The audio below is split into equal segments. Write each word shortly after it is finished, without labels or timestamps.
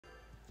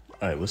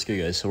Alright, what's good,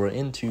 guys? So we're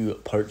into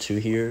part 2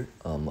 here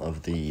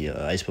of the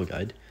ICEBOW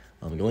guide.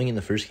 Going in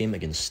the first game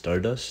against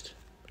Stardust.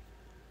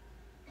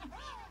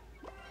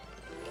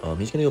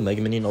 He's gonna go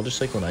Mega Minion. I'll just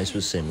cycle an Ice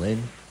with the same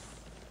lane.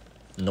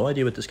 No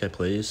idea what this guy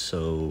plays,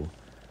 so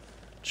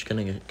just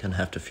gonna kind of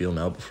have to feel him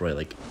out before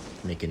I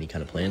make any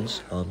kind of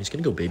plans. He's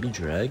gonna go Baby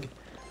Drag.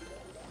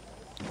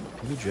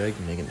 Baby Drag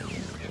Mega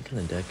Minion. What kind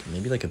of deck?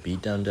 Maybe like a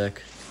beatdown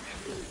deck.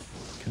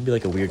 Could be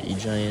like a weird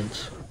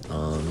E-Giant.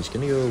 He's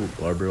gonna go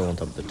Barbaro on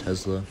top of the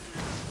Tesla.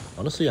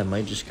 Honestly, I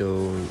might just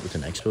go with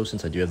an Expo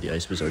since I do have the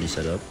ICEBOWs already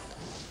set up.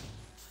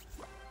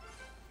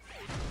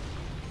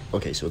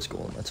 Okay, so it's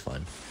Golem, that's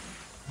fine.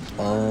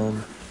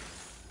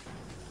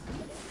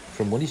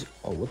 From what he's...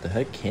 Oh, what the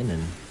heck?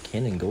 Cannon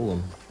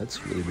Golem.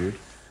 That's really weird.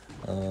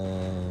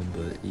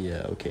 But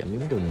yeah, okay, I'm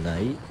gonna go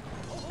Knight.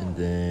 And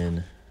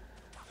then,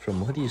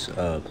 from what he's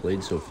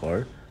played so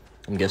far,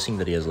 I'm guessing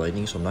that he has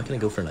Lightning, so I'm not going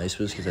to go for an Ice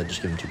Fizz because I'd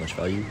just give him too much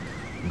value.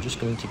 I'm just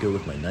going to go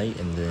with my Knight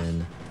and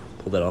then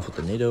pull that off with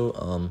the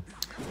NATO.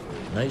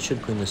 Knight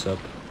should clean this up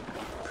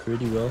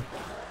pretty well.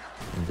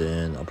 And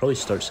then I'll probably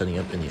start setting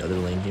up in the other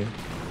lane here.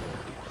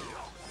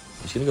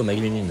 He's going to go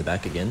Mega Minion in the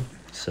back again.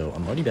 So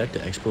I'm already back to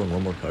Expo and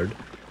one more card.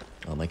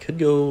 I could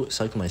go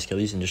cycle my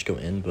Skellies and just go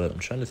in, but I'm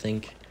trying to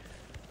think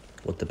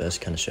what the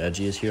best kind of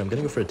strategy is here. I'm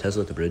going to go for a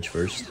Tesla at the bridge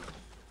first.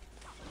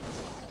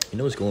 You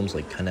know his Golem's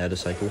like kind of out of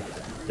cycle.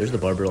 There's the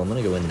Barbaro. I'm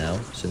going to go in now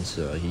since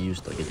he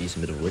used like a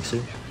decent bit of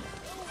elixir.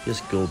 He has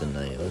Golden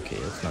Knight. Okay,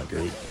 that's not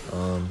great.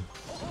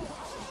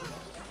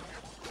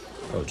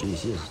 Oh,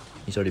 geez,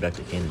 he's already back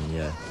to Cannon.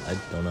 Yeah, I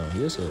don't know.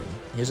 He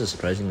has a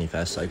surprisingly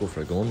fast cycle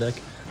for a Golem deck.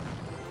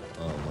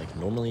 Like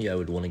normally I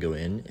would want to go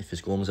in if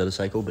his Golem was out of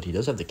cycle, but he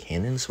does have the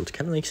Cannon, so it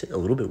kind of makes it a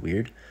little bit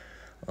weird.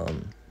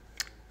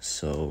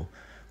 So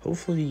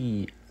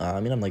hopefully, I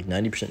mean, I'm like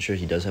 90% sure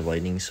he does have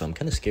Lightning, so I'm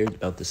kind of scared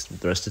about the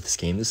rest of this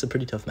game. This is a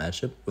pretty tough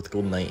matchup with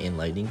Golden Knight and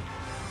Lightning,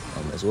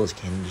 as well as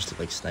Cannon just to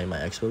like snipe my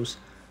Expos.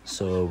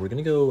 So we're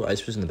gonna go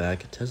Ice Fizz in the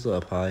back, Tesla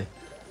up high,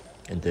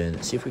 and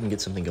then see if we can get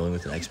something going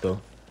with an Expo.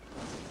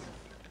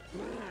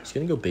 He's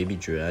gonna go Baby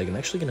Drag. I'm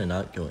actually gonna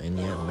not go in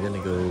yet. I'm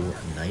gonna go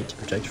Knight to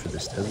protect for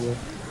this Tesla.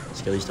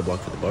 Skellies to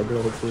block for the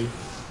Barbaro, hopefully.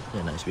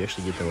 Yeah, nice. We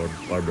actually get the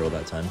Barbaro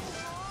that time.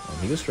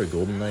 He goes for a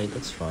Golden Knight.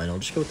 That's fine. I'll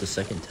just go with the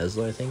second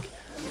Tesla, I think.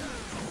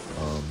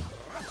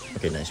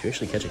 Okay, nice. We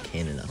actually catch a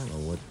Cannon. I don't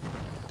know what...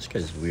 This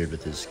guy's weird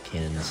with his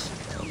cannons.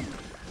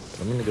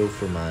 But I'm going to go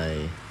for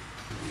my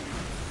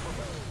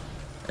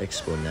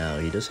Expo now.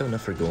 He does have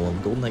enough for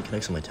Golem. Golden Knight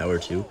connects on my tower,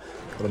 too.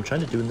 What I'm trying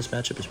to do in this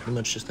matchup is pretty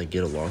much just, like,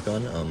 get a lock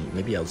on.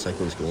 Maybe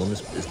outcycle his Golem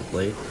is the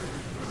play.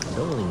 I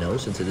don't really know,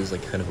 since it is,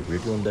 like, kind of a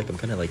weird Golem deck. I'm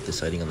kind of, like,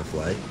 deciding on the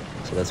fly.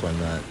 So that's why I'm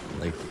not,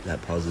 like,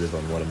 that positive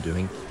on what I'm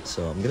doing.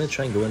 So I'm going to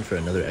try and go in for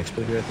another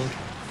Expo here, I think.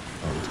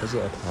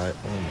 Tesla up high.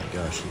 Oh my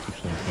gosh, he keeps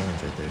playing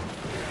cannons right there.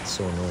 It's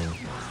so annoying.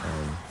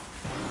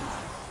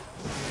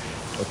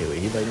 Okay, wait,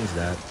 he lightnings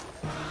that.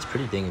 It's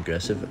pretty dang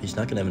aggressive. He's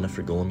not gonna have enough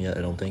for Golem yet,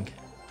 I don't think.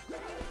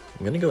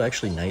 I'm gonna go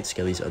actually Knight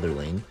Skelly's other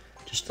lane,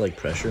 just to like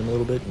pressure him a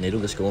little bit. NATO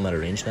this Golem out of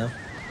range now.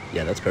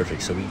 Yeah, that's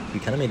perfect. So we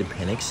kind of made a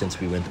panic since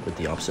we went with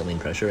the opposite lane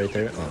pressure right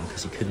there,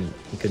 because he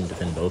couldn't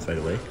defend both right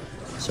away.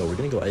 So we're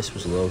gonna go Ice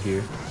was low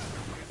here.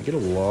 We get a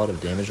lot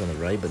of damage on the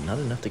right, but not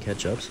enough to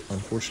catch up,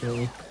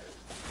 unfortunately.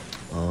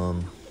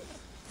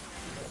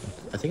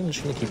 I think I'm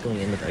just going to keep going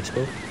in with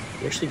Expo.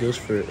 He actually goes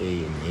for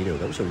a NATO.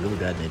 That was a really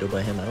bad NATO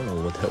by him. I don't know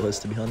what that was,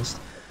 to be honest.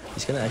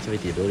 He's going to activate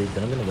the ability,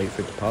 then I'm going to wait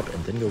for it to pop,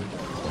 and then go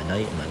with my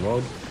Knight and my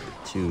Log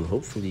to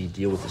hopefully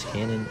deal with this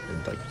Cannon,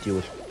 and like deal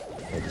with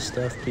all this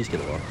stuff. Please get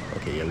a lock.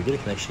 Okay, yeah, we get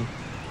a connection.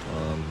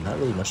 Not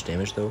really much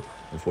damage, though,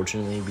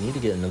 unfortunately. We need to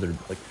get another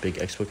like big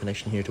Expo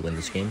connection here to win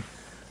this game.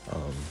 I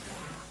don't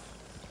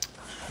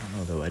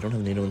know, though. I don't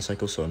have NATO in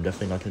cycle, so I'm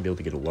definitely not going to be able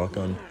to get a lock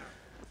on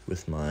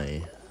with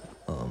my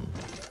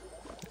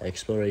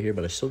Expo right here,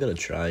 but I still gotta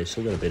try.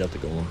 Still gotta bait out the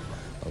Golem.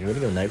 I'm gonna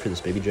go Knight for this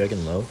Baby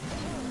Dragon low,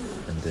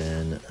 and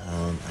then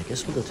I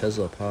guess we'll go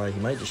Tesla up high. He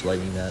might just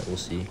Lightning that. We'll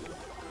see.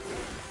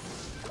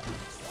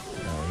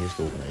 No, he has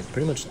Golden Knight.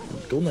 Pretty much,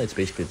 Golden Knight's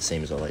basically the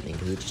same as our Lightning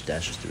because it just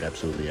dashes through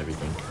absolutely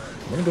everything.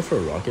 I'm gonna go for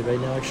a Rocket right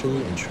now,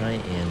 actually, and try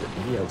and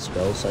maybe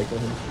outspell cycle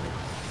him.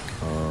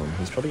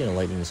 He's probably gonna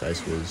Lightning this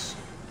Ice Fizz.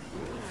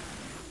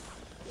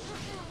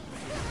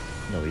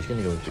 No, he's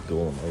gonna go with the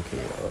Golem. Okay,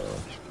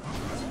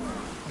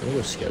 I'm gonna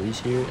go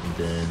Skellies here, and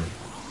then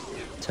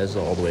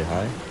Tesla all the way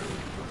high.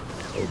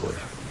 Oh boy.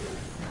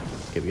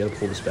 Okay, we gotta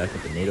pull this back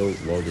with the NATO.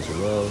 Log as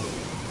well.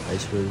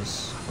 Ice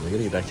Fizz. We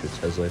gotta get back to a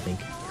Tesla, I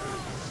think.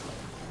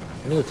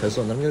 I'm gonna go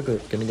Tesla, and then I'm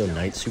gonna go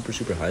Knight super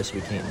high so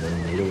we can't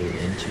then NATO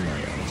into my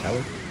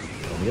tower.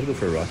 I'm gonna go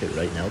for a Rocket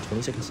right now.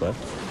 20 seconds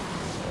left.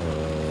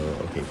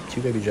 Okay,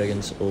 2 Baby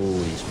Dragons.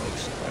 Holy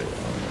smokes. Alright,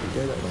 we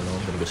dead? I don't know.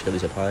 I'm gonna go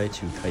Skellies up high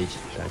to kite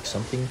back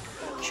something.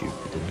 Shoot,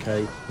 it didn't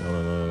kite.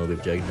 No,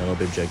 Baby Jag. No,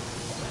 Baby Jag.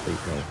 Wait,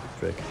 no,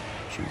 frick.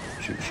 Shoot.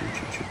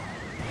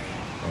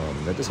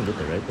 That doesn't get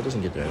there, right? That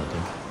doesn't get there, I don't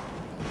think.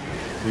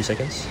 3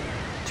 seconds?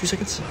 2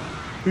 seconds?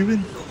 We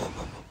win!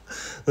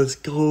 Let's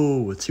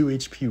go! A 2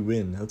 HP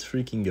win. Let's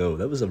freaking go.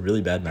 That was a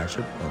really bad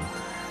matchup.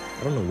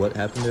 I don't know what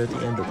happened there at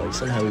the end, but like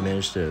somehow we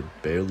managed to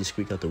barely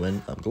squeak out the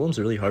win. Golem's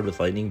really hard with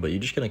lightning, but you're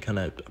just gonna kind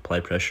of apply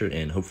pressure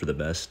and hope for the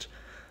best.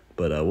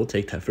 But we'll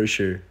take that for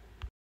sure.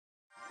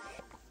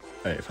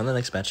 Alright, for the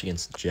next match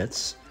against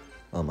Jets,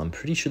 I'm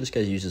pretty sure this guy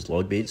uses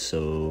log bait,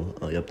 so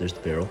yep, there's the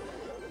barrel.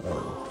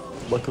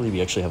 Luckily,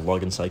 we actually have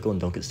log and cycle and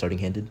don't get starting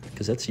handed,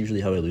 because that's usually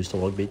how I lose to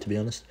log bait, to be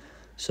honest.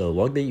 So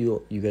log bait,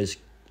 you guys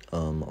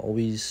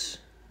always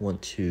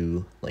want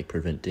to like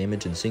prevent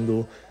damage in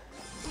single,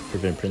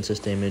 prevent princess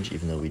damage,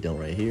 even though we don't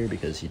right here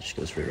because he just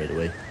goes for it right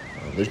away.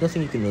 There's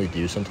nothing you can really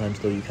do sometimes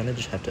though. You kind of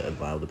just have to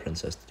allow the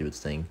princess to do its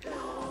thing.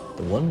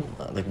 The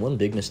one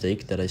big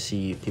mistake that I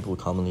see people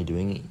commonly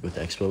doing with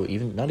Expo,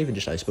 not even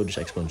just ICEBOW, just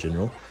Expo in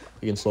general,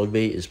 against log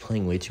bait is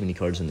playing way too many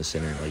cards in the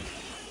center.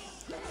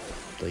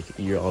 Like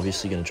you're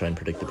obviously gonna try and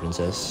predict the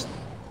princess,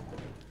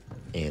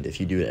 and if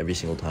you do it every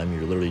single time,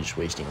 you're literally just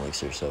wasting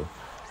elixir. So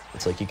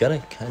it's like you gotta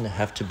kind of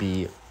have to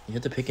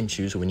pick and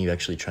choose when you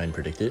actually try and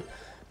predict it.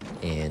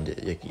 And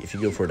if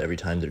you go for it every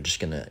time, they're just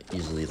gonna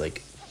easily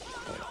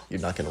you're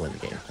not gonna win the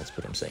game. That's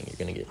what I'm saying.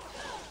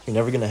 You're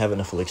never gonna have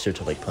enough elixir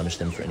to like punish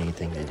them for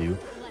anything they do.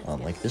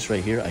 Like this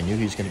right here, I knew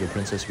he was gonna go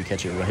princess. We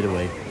catch it right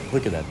away.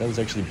 Look at that. That was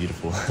actually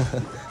beautiful.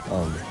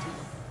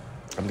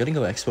 I'm gonna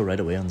go Expo right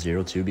away on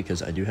 0-2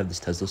 because I do have this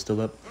Tesla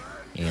still up,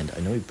 and I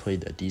know he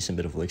played a decent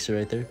bit of elixir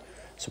right there.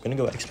 So I'm gonna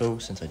go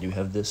Expo since I do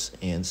have this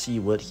and see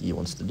what he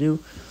wants to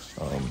do.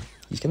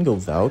 He's going to go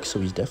Valk, so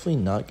he's definitely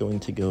not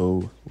going to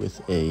go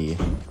with a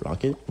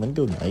Rocket. I'm going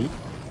to go Knight.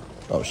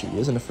 Oh, shoot, he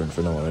has enough for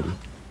Inferno already.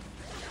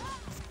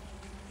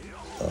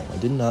 I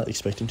did not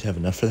expect him to have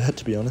enough for that,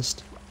 to be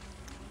honest.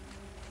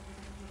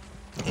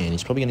 And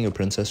he's probably going to go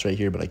Princess right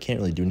here, but I can't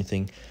really do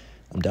anything.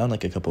 I'm down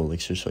like a couple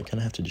elixirs, so I kind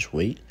of have to just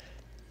wait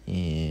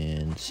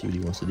and see what he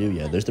wants to do.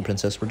 Yeah, there's the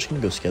Princess. We're just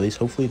going to go Skellies.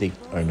 Hopefully they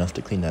are enough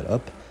to clean that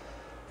up.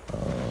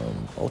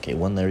 Okay,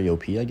 one Larry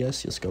OP, I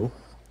guess. Let's go.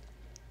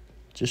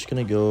 Just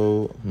gonna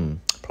go,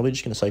 probably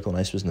just gonna cycle an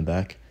Ice in the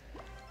back.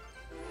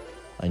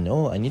 I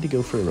know I need to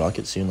go for a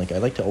rocket soon. Like I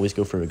like to always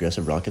go for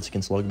aggressive rockets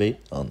against log bait.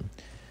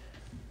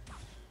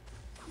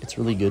 It's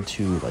really good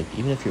to like,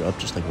 even if you're up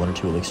just like 1 or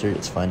 2 elixir,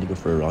 it's fine to go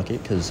for a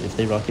rocket because if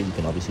they rocket, you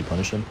can obviously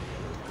punish them.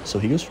 So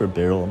he goes for a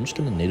barrel. I'm just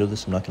gonna NATO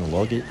this. I'm not gonna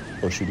log it.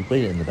 Oh shoot, he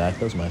played it in the back.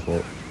 That was my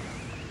fault.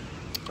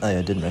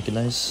 I didn't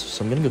recognize.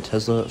 So I'm gonna go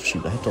Tesla.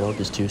 Shoot, I have to log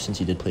this too since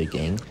he did play a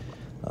gang.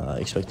 I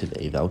expected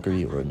a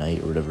Valkyrie or a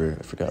Knight or whatever.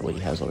 I forgot what he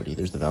has already.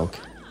 There's the Valk.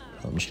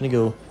 I'm just going to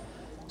go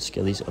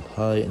Skellies up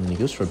high, and then he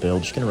goes for a barrel.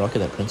 Just going to rocket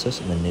that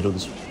Princess and then NATO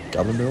this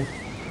Goblin Barrel.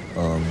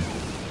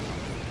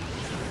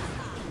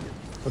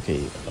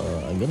 Okay,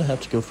 I'm going to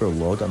have to go for a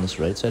log on this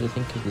right side, I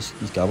think, because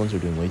these Goblins are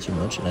doing way too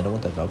much, and I don't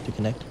want that Valk to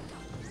connect.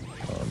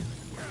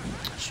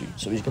 Shoot.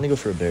 So he's going to go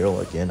for a barrel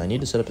again. I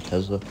need to set up a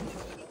Tesla.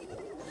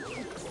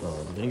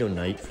 I'm going to go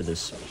Knight for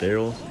this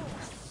barrel.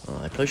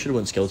 I probably should have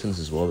went Skeletons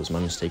as well. It was my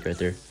mistake right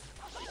there.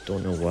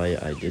 Don't know why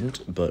I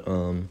didn't, but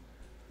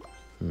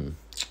trying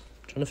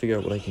to figure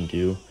out what I can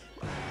do.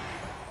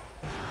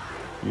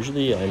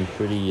 Usually I'm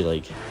pretty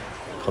like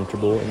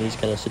comfortable in these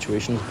kind of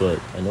situations,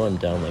 but I know I'm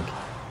down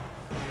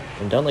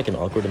like an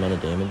awkward amount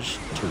of damage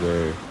to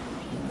where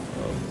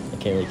I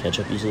can't really catch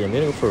up easily. I'm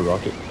gonna go for a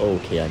rocket. Oh,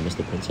 okay, I missed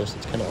the Princess.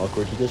 It's kind of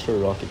awkward. He goes for a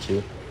rocket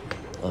too.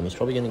 He's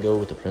probably gonna go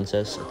with the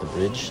Princess at the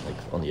bridge, like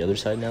on the other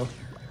side now.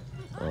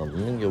 I'm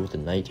going to go with the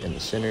Knight in the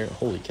center.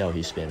 Holy cow,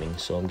 he's spamming.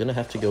 So I'm going to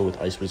have to go with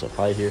Ice Wiz up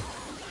high here.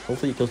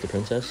 Hopefully he kills the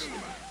Princess.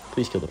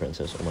 Please kill the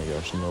Princess. Oh my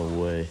gosh, no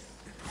way.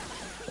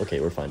 Okay,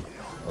 we're fine.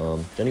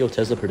 Going to go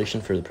Tesla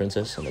prediction for the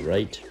Princess on the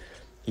right.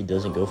 He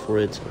doesn't go for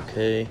it.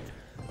 Okay.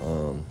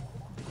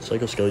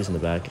 Psycho Skelly's in the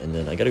back. And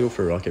then I got to go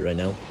for a rocket right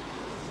now.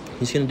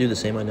 He's going to do the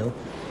same, I know.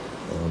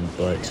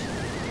 But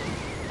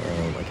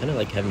I kind of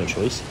like have no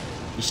choice.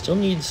 He still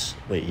needs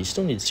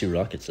 2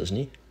 rockets, doesn't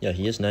he? Yeah,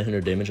 he has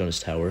 900 damage on his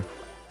tower.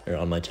 Or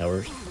on my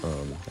tower.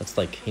 That's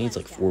like, he needs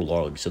like 4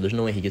 logs, so there's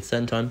no way he gets that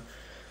in time.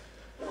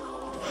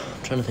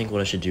 I'm trying to think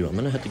what I should do. I'm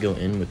gonna have to go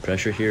in with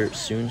pressure here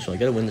soon, so I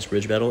gotta win this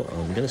bridge battle.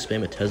 I'm gonna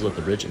spam a Tesla at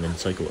the bridge and then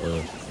cycle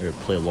or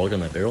play a log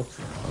on that barrel.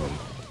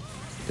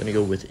 Gonna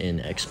go with an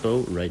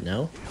Expo right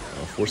now.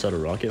 Force out a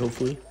rocket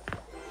hopefully.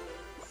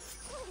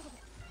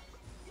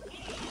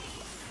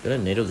 Gonna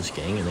NATO this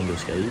gang and then go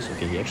Skellies.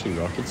 Okay, he actually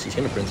rockets. He's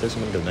gonna Princess.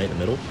 I'm gonna go Knight in the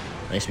middle.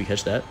 Nice, we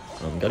catch that.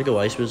 Gotta go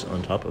Ice Wiz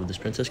on top of this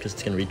Princess because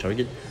it's gonna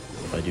retarget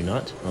if I do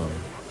not.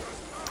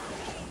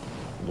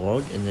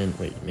 Log and then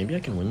wait, maybe I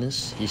can win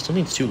this. He still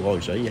needs 2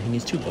 logs, right? Yeah, he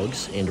needs 2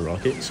 logs and a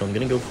rocket. So I'm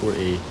gonna go for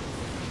a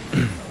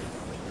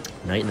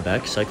Knight in the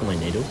back, cycle my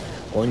NATO.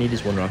 All I need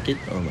is 1 rocket.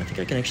 I think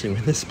I can actually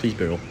win this. Please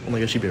barrel. Oh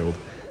my gosh, he barreled.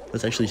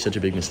 That's actually such a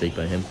big mistake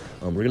by him.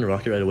 We're gonna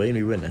rocket right away and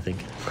we win, I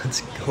think.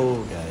 Let's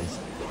go, guys.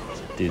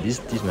 Dude,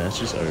 these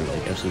matches are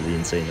like absolutely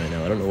insane right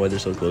now. I don't know why they're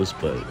so close,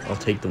 but I'll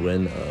take the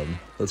win.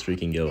 Let's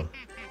freaking go.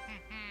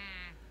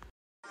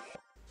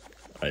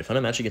 Alright,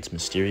 final match against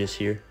Mysterious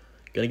here.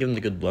 Gotta give him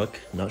the good luck.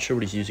 Not sure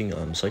what he's using.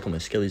 Cycle my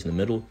Skellies in the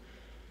middle.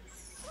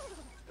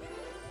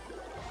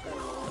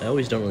 I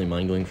always don't really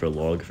mind going for a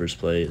log first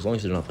play, as long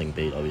as they're not playing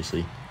bait,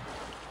 obviously.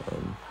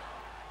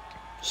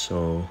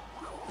 So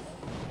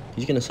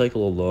He's gonna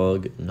cycle a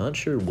log. Not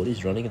sure what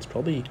he's running. It's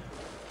probably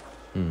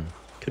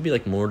could be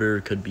like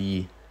mortar, could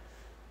be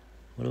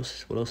what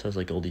else has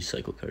like all these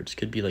cycle cards?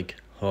 Could be like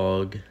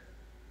hog.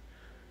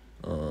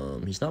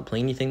 He's not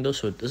playing anything though,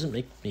 so it doesn't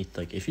make me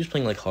like if he's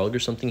playing like hog or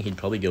something, he'd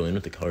probably go in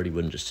with the card. He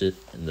wouldn't just sit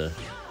in the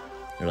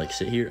or like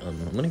sit here.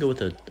 I'm gonna go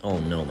with a oh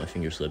no, my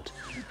finger slipped.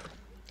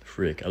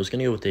 Frick. I was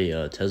gonna go with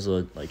a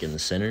Tesla like in the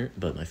center,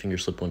 but my finger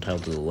slipped one tile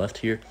to the left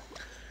here.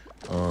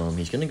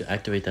 He's gonna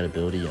activate that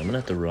ability. I'm gonna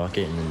have to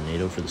rocket and then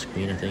NATO for this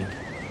queen, I think.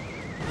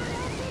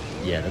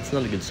 Yeah, that's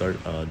not a good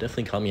start.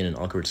 Definitely caught me in an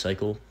awkward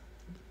cycle.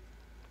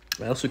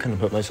 I also kind of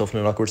put myself in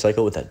an awkward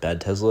cycle with that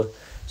bad Tesla,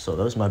 so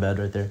that was my bad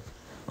right there.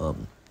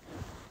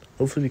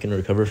 Hopefully we can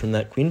recover from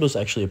that. Queen was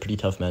actually a pretty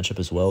tough matchup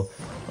as well.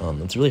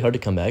 It's really hard to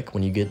come back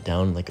when you get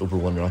down like over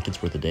 1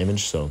 rocket's worth of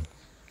damage, so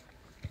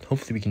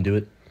hopefully we can do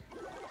it.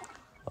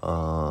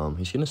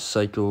 He's gonna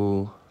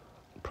cycle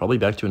probably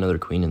back to another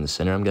queen in the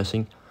center, I'm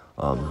guessing.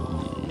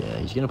 Yeah,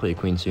 he's gonna play a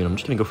queen soon. I'm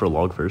just gonna go for a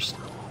log first.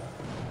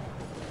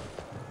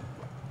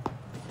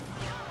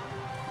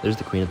 There's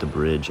the queen at the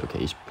bridge. Okay,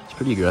 he's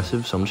pretty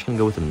aggressive, so I'm just gonna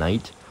go with a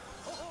knight.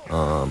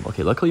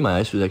 Okay, luckily my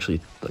ice was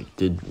actually like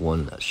did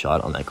one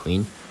shot on that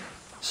queen,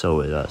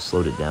 so it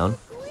slowed it down.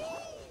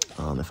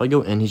 If I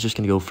go in, he's just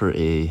gonna go for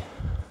a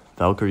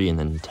Valkyrie and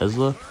then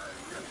Tesla.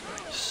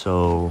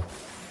 So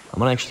I'm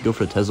gonna actually go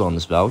for a Tesla on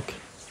this Valk.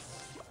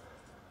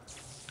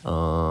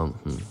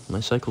 My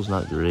cycle's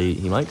not great.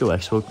 He might go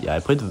Expo. Yeah, I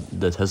played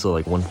the Tesla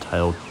like one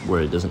tile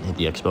where it doesn't hit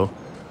the Expo.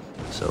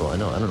 So I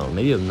don't know,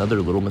 maybe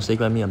another little mistake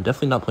by me. I'm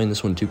definitely not playing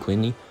this one too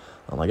cleanly.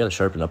 I gotta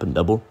sharpen up and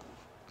double,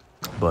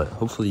 but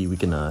hopefully we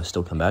can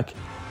still come back.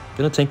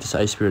 Gonna tank this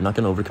Ice Spirit, not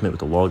gonna overcommit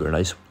with a log or an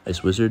Ice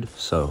Wizard.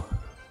 So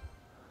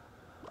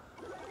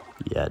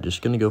yeah,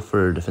 just gonna go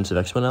for defensive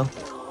Expo now.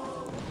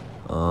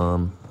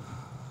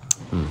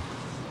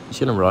 He's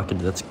gonna rocket.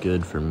 That's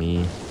good for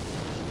me,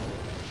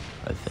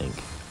 I think.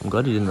 I'm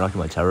glad he didn't rocket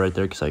my tower right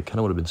there because I kind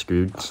of would have been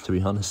screwed, to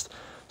be honest.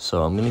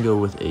 So I'm gonna go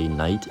with a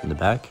knight in the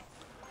back.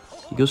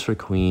 He goes for a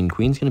queen.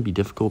 Queen's gonna be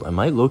difficult. I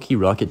might low-key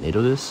rocket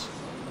NATO this.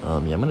 Yeah,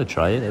 I'm gonna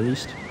try it at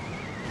least.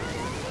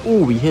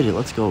 Oh, we hit it.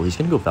 Let's go. He's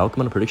gonna go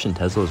Falcon on a prediction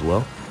Tesla as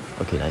well.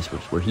 Okay, nice.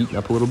 We're heating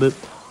up a little bit.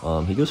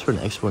 He goes for an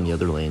Expo in the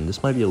other lane.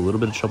 This might be a little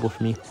bit of trouble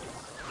for me.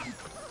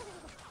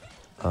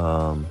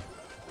 Gonna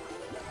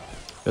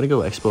go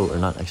Expo, or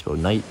not Expo,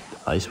 Knight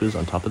Ice Wiz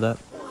on top of that.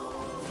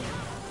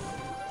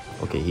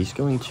 Okay, he's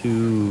going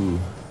to...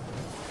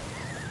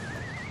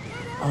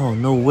 Oh,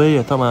 no way.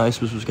 I thought my Ice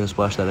Wiz was going to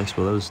splash that Expo.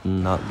 That was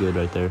not good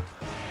right there.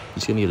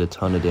 He's going to get a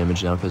ton of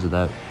damage now because of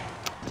that.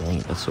 Dang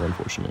it, that's so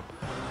unfortunate.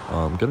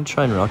 I'm going to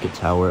try and rocket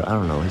tower. I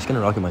don't know. He's going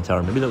to rocket my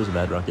tower. Maybe that was a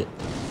bad rocket.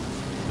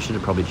 I should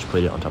have probably just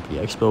played it on top of the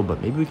Expo,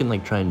 but maybe we can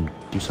like try and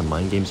do some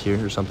mind games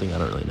here or something. I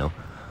don't really know.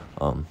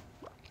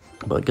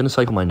 But going to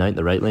cycle my Knight in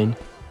the right lane.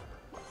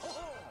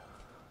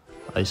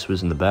 Ice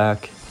Wiz in the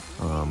back.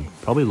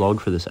 Probably log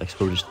for this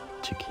Expo just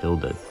to kill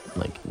the,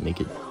 like,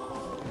 make it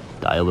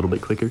die a little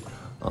bit quicker.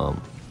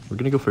 We're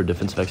gonna go for a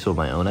defensive Expo of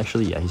my own,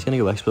 actually. Yeah, he's gonna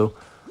go Expo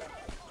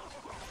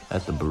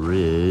at the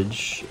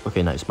bridge.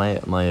 Okay, nice. My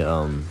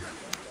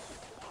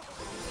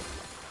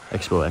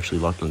Expo actually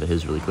locked into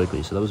his really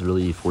quickly, so that was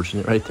really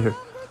fortunate right there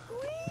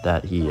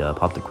that he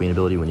popped the queen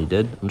ability when he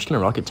did. I'm just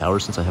gonna rocket tower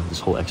since I have this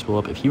whole Expo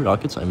up. If he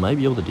rockets, I might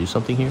be able to do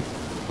something here.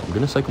 I'm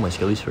gonna cycle my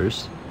Skellies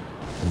first,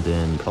 and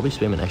then probably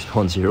spam an Expo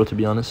on 0, to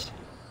be honest.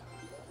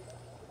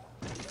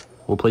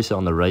 We'll place it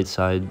on the right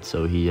side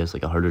so he has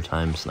like a harder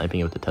time sniping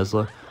it with the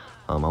Tesla.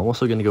 I'm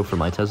also going to go for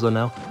my Tesla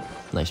now.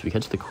 Nice, we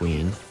catch the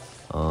queen.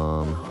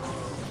 I'm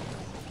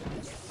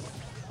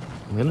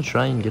going to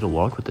try and get a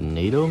walk with the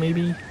NATO,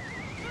 maybe?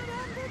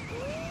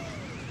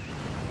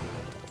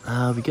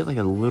 We get like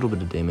a little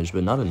bit of damage,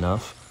 but not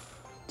enough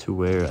to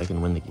where I can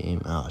win the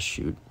game. Oh,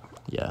 shoot.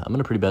 Yeah, I'm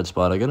in a pretty bad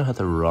spot. I'm going to have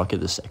to rocket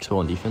this Expo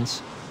on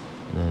defense.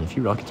 And then if he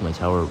rockets my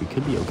tower, we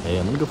could be okay.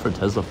 I'm going to go for a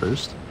Tesla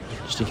first,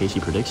 just in case he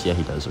predicts. Yeah,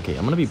 he does. Okay,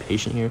 I'm going to be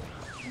patient here.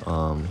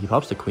 He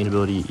pops the queen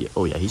ability.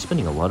 Oh, yeah, he's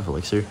spending a lot of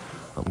elixir.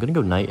 I'm going to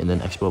go Knight and then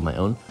Expo of my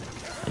own.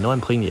 I know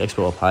I'm playing the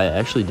Expo up high. I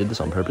actually did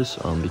this on purpose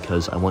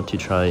because I want to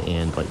try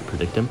and like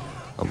predict him.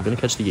 I'm going to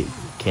catch the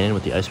cannon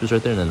with the Ice Wiz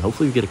right there, and then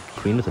hopefully we get a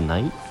queen with a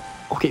Knight.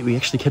 Okay, we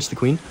actually catch the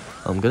queen.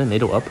 I'm going to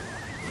NATO up.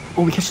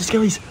 Oh, we catch the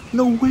Skellies.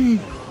 No way.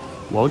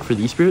 Log for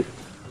the E-Spirit.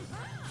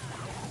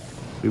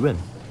 We win.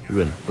 We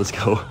win. Let's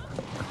go.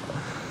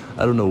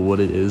 I don't know what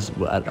it is,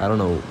 but I don't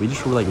know. We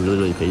just were like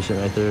really patient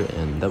right there,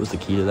 and that was the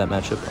key to that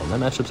matchup. That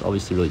matchup's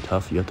obviously really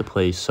tough. You have to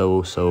play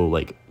so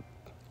like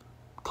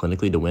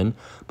clinically to win,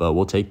 but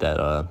we'll take that.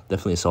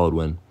 Definitely a solid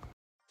win.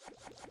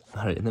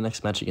 All right, in the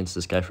next match against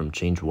this guy from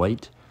Change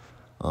White,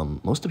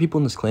 most of the people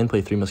in this clan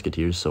play 3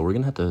 Musketeers, so we're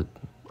gonna have to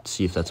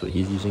see if that's what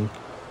he's using.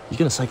 He's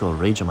gonna cycle a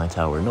Rage on my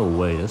tower. No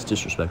way, that's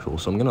disrespectful.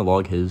 So I'm gonna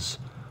log his.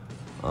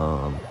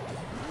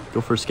 Go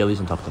for Skellies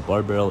on top of the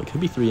bar barrel. It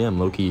could be 3M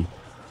low-key.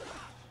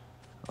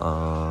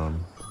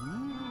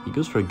 He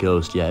goes for a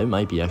Ghost. Yeah, it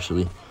might be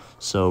actually.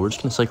 So we're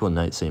just gonna cycle a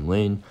Knight, same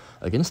lane.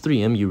 Against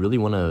 3M, you really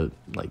want to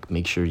like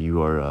make sure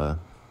you are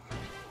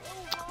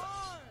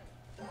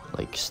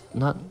like like,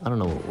 not, I don't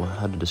know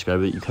how to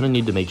describe it. You kind of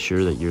need to make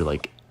sure that you're,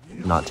 like,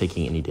 not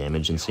taking any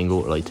damage in single,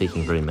 or, like,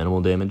 taking very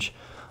minimal damage.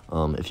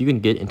 If you can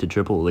get into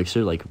triple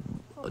elixir, like,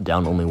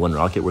 down only 1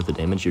 rocket worth of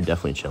damage, you're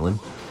definitely chilling.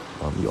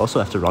 You also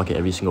have to rocket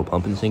every single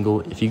pump in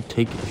single. If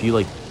you,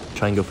 like,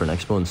 try and go for an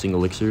expo in single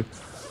elixir,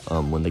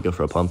 when they go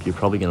for a pump, you're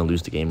probably going to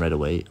lose the game right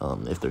away,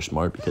 if they're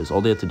smart, because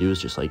all they have to do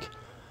is just, like,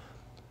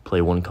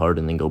 play 1 card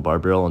and then go bar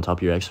barrel on top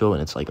of your expo,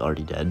 and it's, like,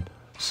 already dead.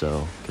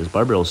 So, because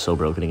bar barrel is so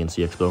broken against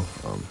the expo.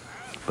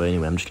 But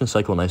anyway, I'm just going to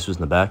cycle Nice's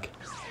in the back.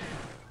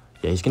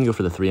 Yeah, he's going to go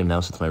for the 3M now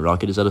since my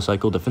rocket is out of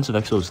cycle. Defensive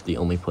expo is the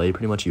only play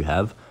pretty much you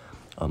have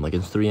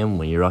against 3M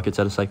when your rocket's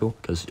out of cycle,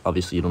 because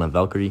obviously you don't have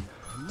Valkyrie,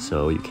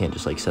 so you can't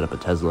just, like, set up a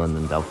Tesla and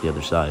then Valk the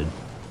other side.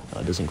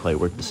 It doesn't quite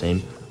work the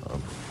same.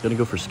 Gonna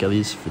go for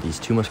Skellies for these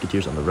 2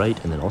 Musketeers on the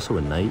right, and then also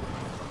a Knight.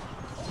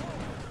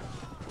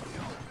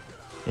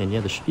 And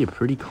yeah, this should be a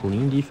pretty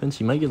clean defense.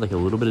 He might get, like, a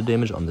little bit of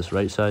damage on this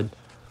right side.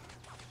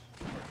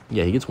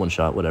 Yeah, he gets 1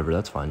 shot, whatever,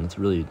 that's fine.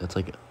 That's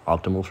like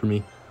optimal for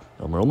me.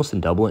 We're almost in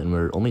double, and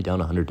we're only down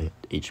 100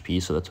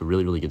 HP, so that's a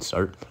really, really good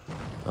start.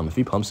 If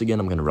he pumps again,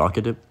 I'm gonna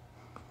rocket it.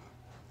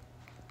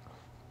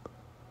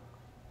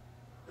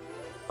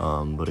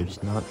 But if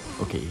he's not,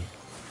 okay,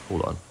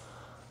 hold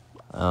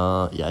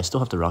on. Yeah, I still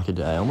have to rocket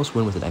it. I almost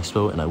win with an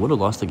expo, and I would have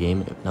lost the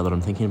game now that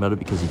I'm thinking about it,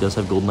 because he does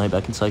have Golden Knight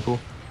back in cycle.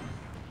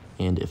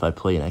 And if I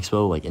play an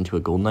expo, like, into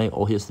a Golden Knight,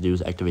 all he has to do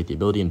is activate the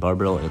ability in bar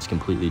barrel, and it's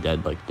completely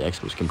dead. Like, the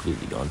expo is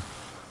completely gone.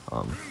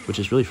 Which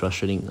is really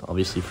frustrating,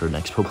 obviously, for an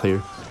expo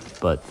player,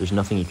 but there's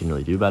nothing you can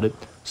really do about it.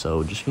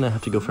 So just gonna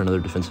have to go for another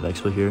defensive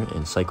expo here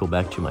and cycle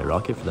back to my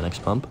rocket for the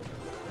next pump.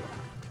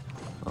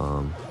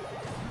 Gonna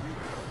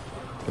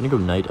go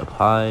Knight up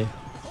high,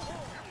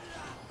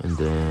 and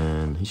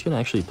then he's gonna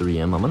actually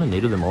 3M. I'm gonna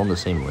NATO them all in the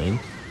same lane.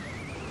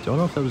 Don't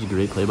know if that was a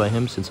great play by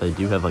him, since I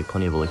do have, like,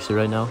 plenty of elixir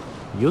right now.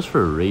 He goes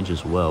for a rage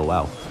as well.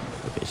 Wow.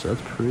 Okay, so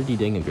that's pretty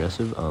dang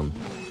aggressive.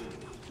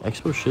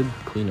 Expo should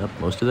clean up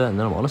most of that, and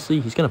then honestly,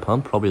 he's gonna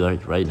pump probably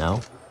like right now.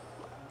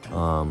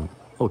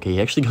 Okay,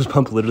 he actually goes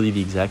pump literally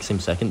the exact same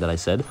second that I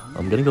said.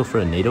 I'm gonna go for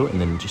a NATO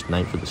and then just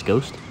Knight for this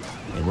Ghost,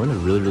 and we're in a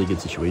really, really good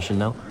situation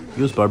now.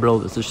 He goes Barbell.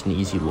 That's just an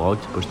easy log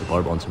to push the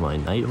Barb onto my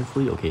Knight,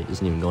 hopefully. Okay, it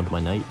doesn't even go into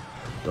my Knight.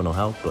 Don't know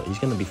how, but he's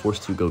gonna be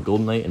forced to go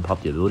Golden Knight and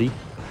pop the ability.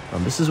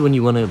 This is when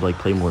you want to, like,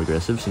 play more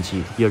aggressive, since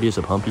he already has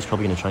a pump. He's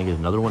probably gonna try and get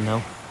another one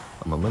now.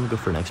 I'm gonna go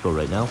for an expo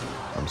right now.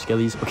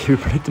 Skellies. Okay,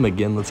 we predict him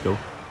again. Let's go.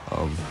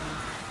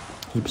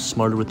 He's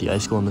smarter with the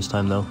Ice Golem this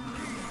time, though.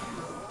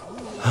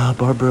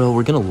 Barbaro,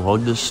 we're gonna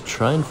log this.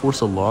 Try and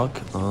force a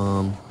lock.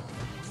 Oh,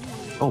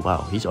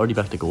 wow. He's already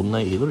back to Golden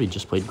Knight. He literally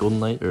just played Golden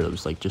Knight, or it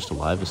was, like, just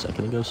alive a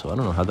second ago, so I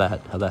don't know how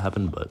that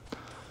happened, but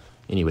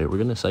anyway, we're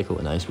gonna cycle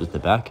an Ice with the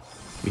back.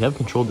 We have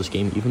controlled this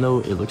game, even though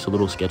it looks a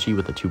little sketchy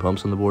with the 2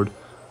 pumps on the board.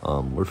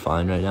 We're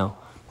fine right now.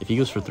 If he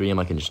goes for 3M,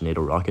 I can just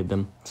NATO rocket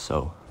them,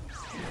 so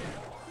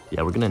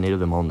yeah, we're gonna NATO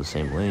them all in the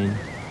same lane.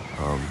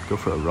 Go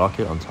for a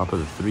rocket on top of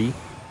the 3,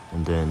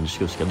 and then just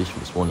go Skellies for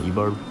this 1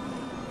 E-Barb.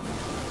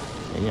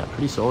 And yeah,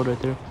 pretty solid right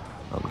there.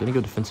 I'm gonna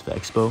go defensive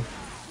expo.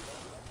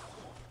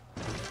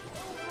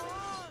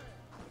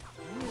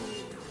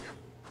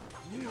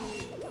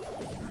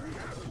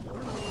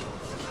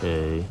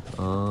 Okay,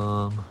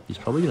 he's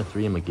probably gonna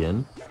 3M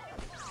again.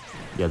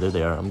 Yeah, there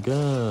they are. I'm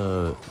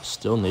gonna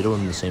still NATO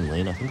in the same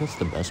lane. I think that's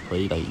the best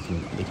play that you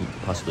can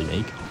possibly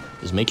make,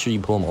 is make sure you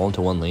pull them all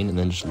into one lane and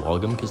then just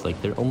log them, because,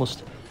 like, they're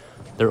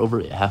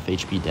over half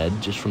HP dead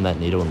just from that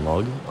NATO and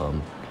log.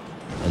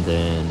 And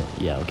then,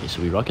 yeah, okay,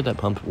 so we rocket that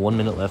pump, 1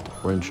 minute left.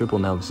 We're in triple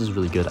now. This is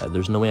really good.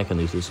 There's no way I can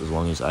lose this as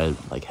long as I,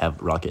 like,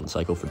 have rocket and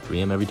cycle for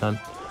 3M every time.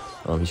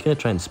 He's gonna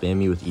try and spam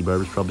me with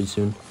E-Barbers probably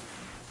soon.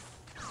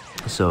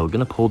 So,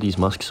 gonna pull these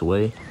musks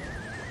away.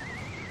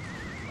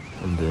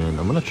 And then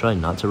I'm gonna try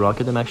not to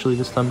rocket them actually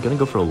this time. Gonna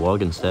go for a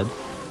log instead,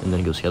 and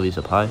then go Skellies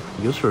up high.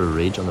 He goes for a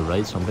rage on the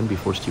right, so I'm gonna be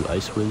forced to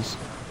Ice Whiz.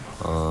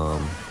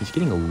 He's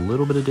getting a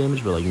little bit of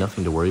damage, but, like,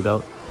 nothing to worry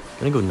about.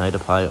 Gonna go Knight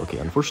up high. Okay,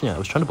 unfortunately, I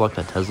was trying to block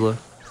that Tesla,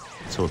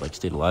 so it, like,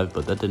 stayed alive,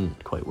 but that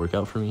didn't quite work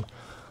out for me.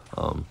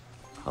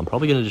 I'm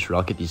probably gonna just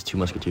rocket these 2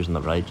 Musketeers on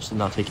the right, just to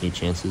not take any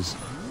chances.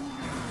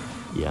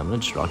 Yeah, I'm gonna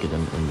just rocket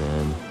them, and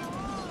then,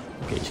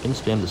 okay, he's gonna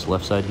spam this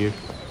left side here.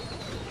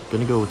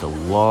 Gonna go with a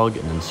log,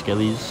 and then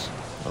Skellies,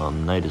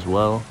 Knight as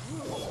well.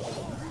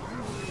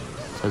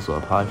 Tesla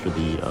up high for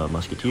the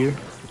Musketeer,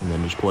 and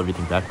then just pull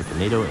everything back with the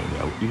NATO. And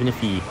yeah,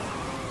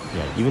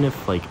 even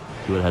if like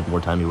he would have had more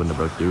time, he wouldn't have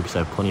broke through, because I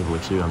have plenty of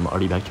elixir. I'm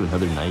already back to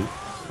another Knight.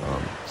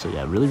 So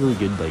yeah, really, really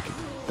good. Like,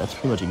 that's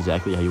pretty much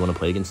exactly how you want to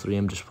play against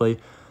 3M. Just play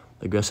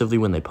aggressively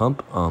when they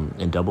pump,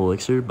 and double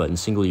elixir, but in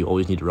single you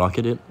always need to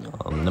rocket it.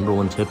 Number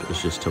 1 tip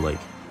is just to, like,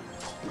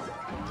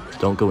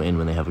 don't go in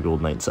when they have a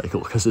Gold Knight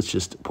cycle, because it's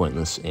just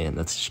pointless, and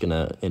that's just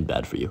gonna end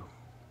bad for you.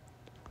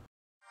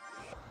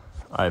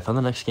 Alright, found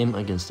the next game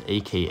against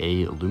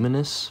AKA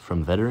Luminous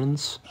from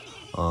Veterans.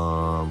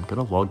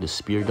 Gonna log the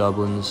Spear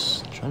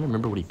Goblins. Trying to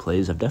remember what he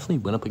plays. I've definitely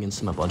went up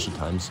against him a bunch of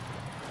times.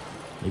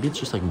 Maybe it's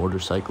just like Mortar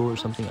Cycle or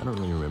something. I don't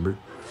really remember.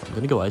 I'm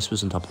gonna go Ice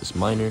Whiz on top of this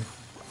Miner.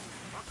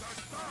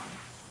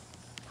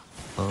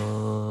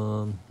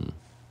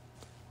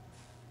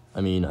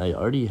 I mean, I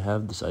already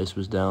have this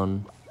ICEBOW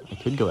down. I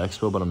could go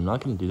Expo, but I'm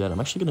not going to do that. I'm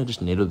actually going to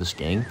just NATO this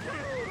gang.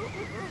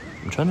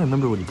 I'm trying to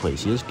remember what he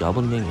plays. He has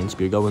Goblin Gang and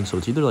Spear Goblin, so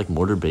it's either like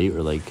Mortar Bait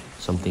or like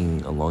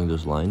something along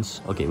those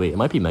lines. Okay, wait, it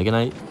might be Mega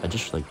Knight. I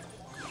just like...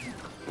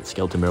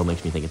 Skeleton Barrel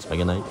makes me think it's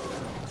Mega Knight.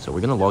 So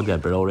we're going to log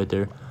that barrel right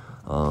there.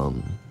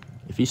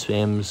 If he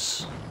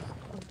spams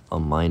a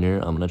Miner,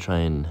 I'm going to try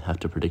and have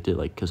to predict it,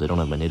 like, because I don't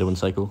have my NATO in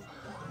cycle.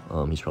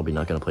 He's probably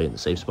not going to play it in the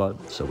safe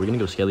spot. So we're going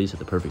to go Skellies at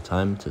the perfect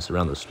time to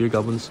surround those Spear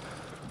Goblins.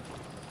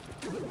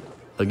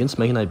 Against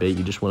Mega Knight Bait,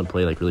 you just want to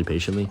play like really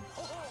patiently.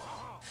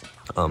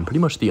 Pretty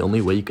much the only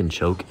way you can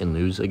choke and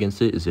lose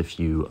against it is if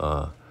you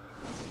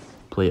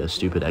play a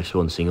stupid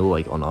Expo and single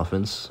like on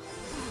offense.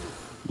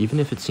 Even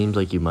if it seems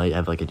like you might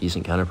have like a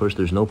decent counter push,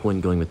 there's no point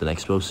in going with an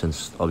Expo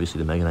since obviously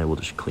the Mega Knight will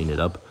just clean it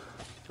up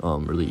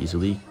really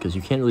easily, because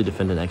you can't really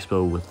defend an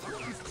Expo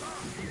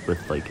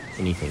with like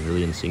anything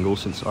really in single,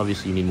 since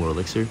obviously you need more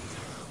elixir.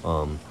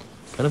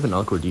 Kind of an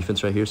awkward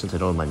defense right here since I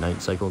don't have my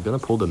Knight cycle. I'm gonna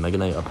pull the Mega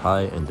Knight up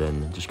high and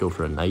then just go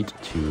for a Knight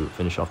to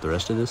finish off the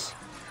rest of this.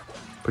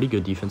 Pretty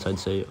good defense, I'd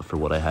say, for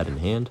what I had in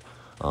hand.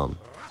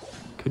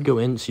 Could go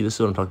in. See, this is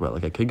what I'm talking about.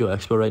 Like, I could go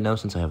Expo right now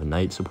since I have a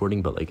Knight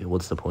supporting, but, like,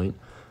 what's the point?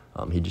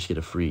 He'd just get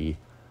a free...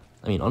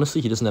 I mean,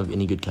 honestly, he doesn't have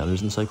any good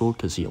counters in cycle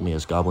because he only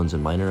has Goblins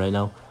and Miner right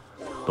now.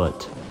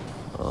 But,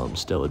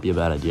 still, it'd be a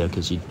bad idea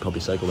because he'd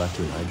probably cycle back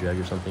to an eye drag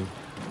or something.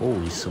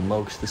 Holy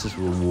smokes, this is...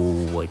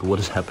 Like, what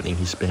is happening?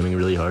 He's spamming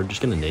really hard.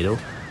 Just gonna NATO.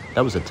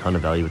 That was a ton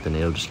of value with the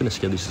NATO. Just gonna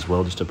scale these as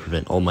well just to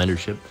prevent all Miner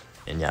chip.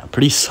 And, yeah,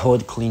 pretty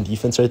solid, clean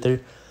defense right there.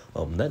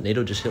 That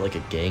NATO just hit like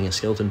a gang, a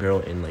Skeleton Barrel,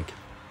 and like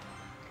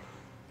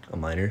a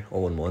Miner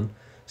all in one.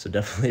 So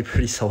definitely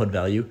pretty solid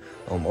value.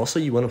 Also,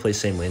 you want to play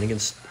same lane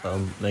against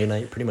Mega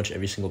Knight pretty much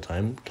every single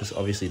time because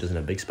obviously he doesn't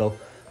have big spell.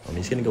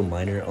 He's going to go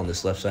Miner on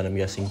this left side, I'm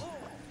guessing.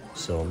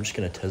 So I'm just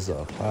going to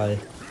Tesla up high.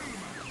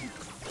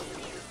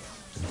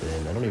 And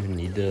then I don't even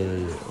need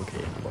to...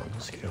 Okay, hold on.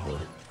 Let's get a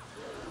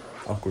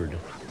awkward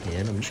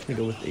hand. I'm just going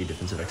to go with a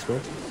defensive Expo.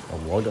 I'll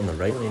log on the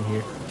right lane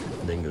here.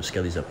 And then go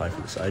Skellies up high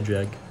for the side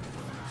drag.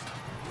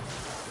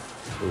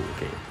 Oh,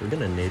 okay, we're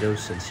gonna NATO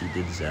since he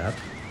did zap.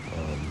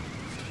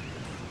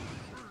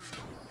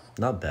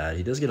 Not bad.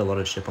 He does get a lot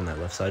of chip on that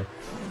left side.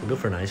 We'll go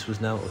for an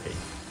ICEBOW now. Okay.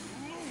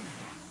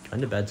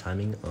 Kind of bad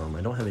timing. I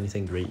don't have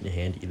anything great in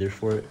hand either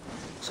for it.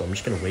 So I'm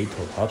just gonna wait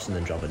till it pops and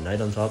then drop a Knight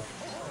on top.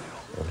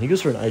 He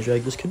goes for an eye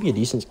drag. This could be a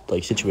decent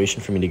like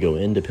situation for me to go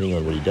in depending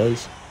on what he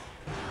does.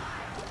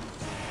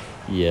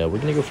 Yeah, we're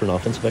gonna go for an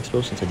offensive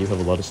Expo since I do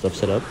have a lot of stuff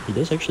set up. He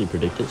does actually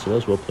predict it, so that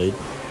was well played.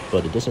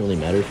 But it doesn't really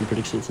matter if he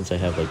predicts it since I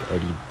have like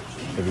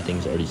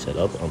everything's already set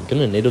up. I'm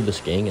gonna NATO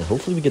this gang and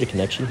hopefully we get a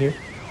connection here.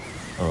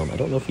 I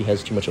don't know if he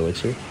has too much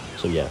elixir.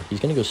 So yeah, he's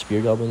gonna go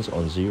Spear Goblins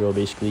on 0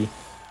 basically.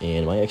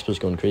 And my Expo's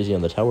going crazy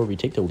on the tower. We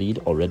take the lead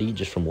already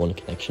just from one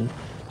connection.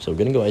 So we're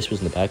gonna go ICEBOWs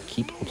in the back,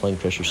 keep applying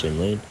pressure same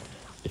lane.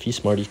 If he's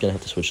smart, he's gonna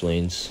have to switch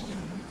lanes.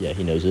 Yeah,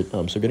 he knows it.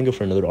 So we're gonna go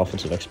for another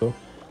offensive Expo.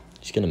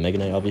 He's gonna Mega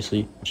Knight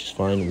obviously, which is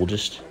fine. We'll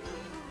just...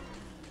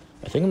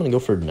 I think I'm gonna go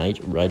for Knight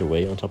right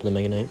away on top of the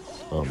Mega Knight.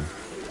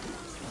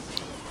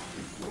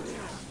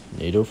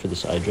 NATO for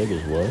this eye drag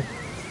as well,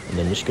 and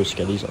then just go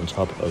Skellies on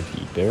top of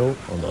the barrel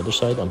on the other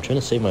side. I'm trying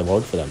to save my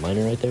log for that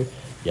Miner right there.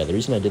 Yeah, the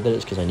reason I did that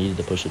is because I needed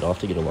to push it off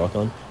to get a lock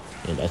on,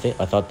 and I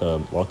thought the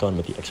lock on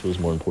with the Expo was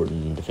more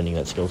important than defending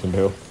that Skeleton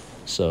Barrel.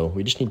 So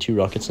we just need 2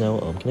 rockets now.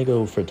 I'm gonna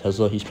go for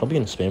Tesla. He's probably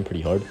gonna spam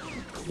pretty hard.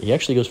 He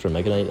actually goes for a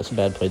Mega Knight. That's a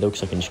bad play though,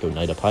 because I can just go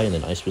Knight up high and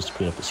then ICEBOW to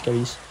clean up the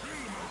Skellies.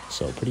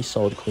 So pretty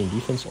solid, clean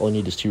defense. All I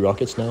need is 2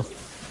 rockets now.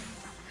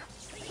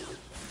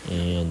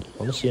 And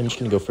honestly, I'm just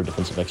gonna go for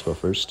defensive Expo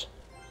first.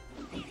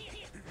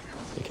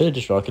 I could have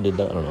just rocketed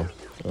that, I don't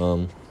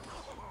know.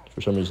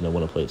 For some reason I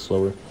want to play it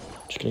slower.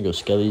 Just gonna go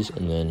Skellies,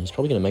 and then he's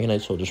probably gonna Mega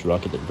Knight, so I'll just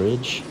rocket the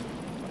bridge.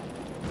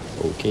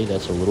 Okay,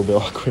 that's a little bit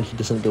awkward. He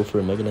doesn't go for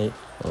a Mega Knight.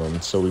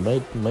 So we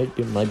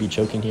might be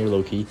choking here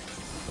low key.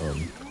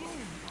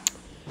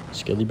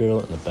 Skelly Barrel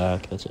in the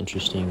back, that's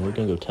interesting. We're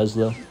gonna go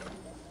Tesla.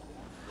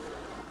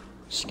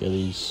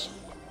 Skellies,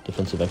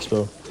 defensive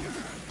Expo.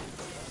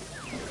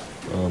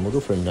 We'll go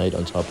for a Knight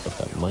on top of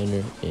that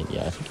Miner, and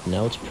yeah, I think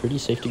now it's pretty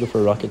safe to go for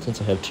a rocket since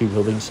I have 2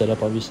 buildings set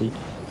up, obviously.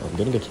 I'm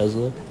gonna go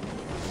Tesla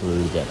for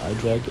that eye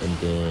drag, and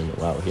then,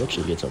 wow, he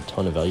actually gets a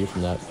ton of value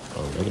from that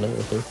Mega Knight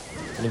right there.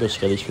 I'm gonna go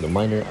Skellies for the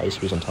Miner,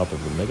 ICEBOWs on top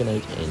of the Mega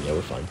Knight, and yeah,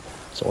 we're fine.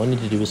 So all I need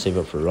to do is save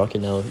up for a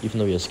rocket now. Even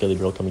though he has Skelly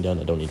Barrel coming down,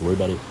 I don't need to worry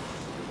about it.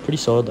 Pretty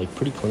solid, like,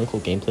 pretty clinical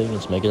gameplay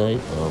against Mega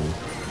Knight.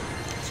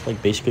 It's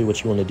like basically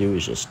what you want to do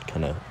is just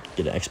kind of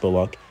get an Expo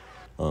lock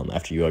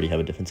after you already have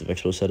a defensive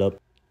Expo set up.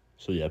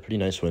 So yeah, pretty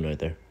nice win right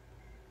there.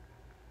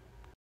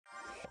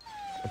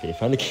 Okay,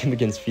 found a game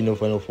against Fino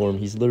Final Form.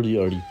 He's literally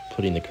already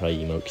putting the cry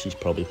emote because he's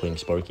probably playing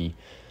Sparky.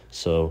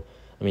 So,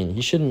 I mean,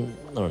 he shouldn't,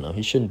 I don't know,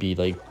 he shouldn't be,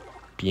 like,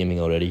 BMing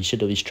already. He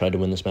should at least try to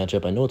win this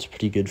matchup. I know it's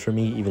pretty good for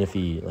me, even if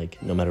he,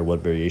 like, no matter what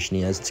variation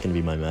he has, it's going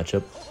to be my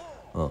matchup.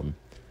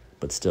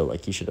 But still,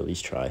 like, he should at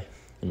least try,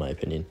 in my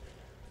opinion.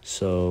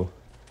 So,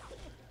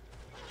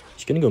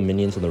 he's going to go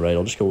minions on the right.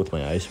 I'll just go with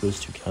my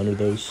ICEBOWs to counter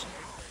those.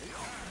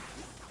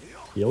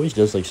 He always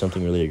does like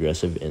something really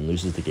aggressive and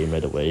loses the game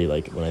right away.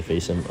 Like when I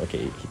face him,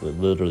 okay,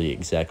 literally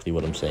exactly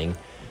what I'm saying.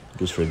 He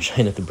goes for a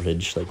giant at the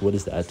bridge. Like what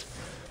is that?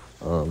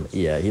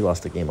 Yeah, he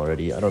lost the game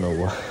already. I don't know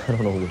what I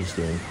don't know what he's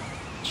doing.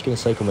 Just gonna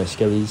cycle my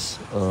skellies.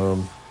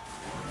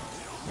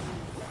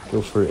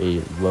 Go for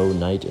a low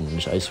knight and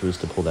just ice whiz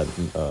to pull that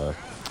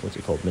what's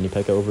it called, mini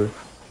P.E.K.K.A over.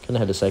 Kind of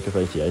had to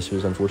sacrifice the ice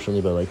whiz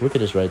unfortunately, but like look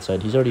at his right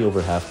side. He's already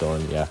over half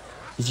gone. Yeah,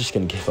 he's just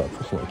gonna give up.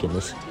 Oh my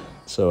goodness.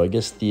 So I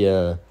guess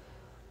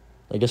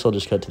I'll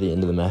just cut to the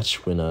end of the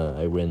match when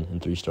I win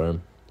and 3-star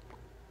him.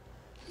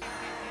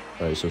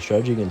 Alright, so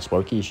strategy against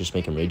Sparky is just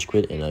make him rage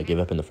quit and give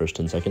up in the first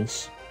 10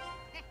 seconds.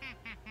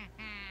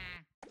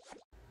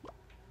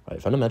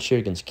 Alright, found a match here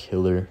against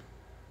Killer.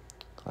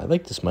 I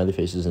like the smiley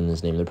faces in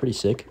his name. They're pretty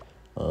sick.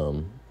 I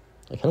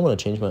kind of want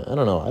to change my... I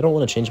don't know. I don't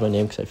want to change my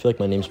name because I feel like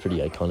my name's pretty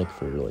iconic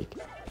for, like,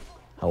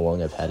 how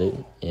long I've had it.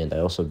 And I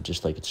also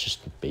just, like, it's just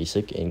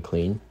basic and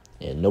clean.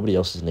 And nobody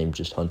else is named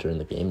just Hunter in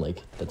the game.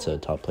 Like, that's a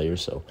top player,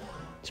 so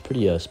it's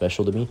pretty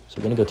special to me. So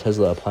we're going to go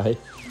Tesla up high.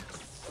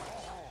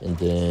 And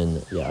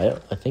then, yeah,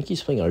 I think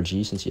he's playing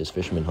RG since he has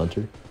Fisherman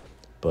Hunter.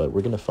 But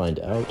we're going to find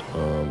out.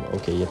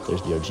 Okay, yep,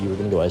 there's the RG. We're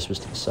going to go Ice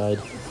Fist to the side.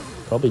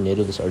 Probably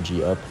NATO this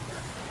RG up.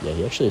 Yeah,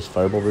 he actually has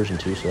Fireball version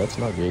too, so that's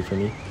not great for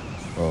me.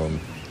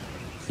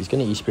 He's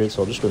going to E-Spirit,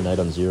 so I'll just go Knight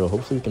on 0.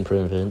 Hopefully we can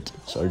prevent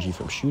this RG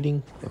from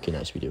shooting. Okay,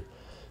 nice, we do.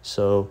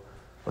 So,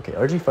 okay,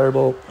 RG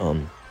Fireball,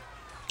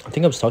 I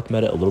think I was talking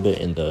about it a little bit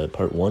in the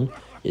part 1,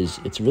 is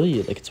it's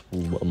really, like, it's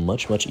a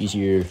much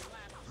easier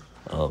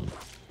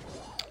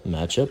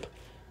matchup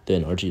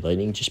than RG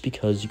Lightning, just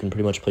because you can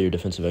pretty much play your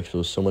defensive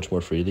expos so much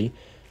more freely,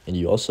 and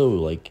you also,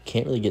 like,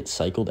 can't really get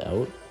cycled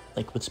out,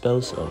 like, with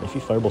spells. If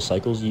you Fireball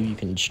cycles you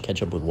can just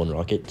catch up with 1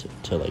 rocket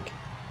to like,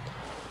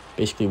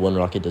 basically 1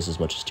 rocket does as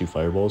much as 2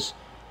 fireballs.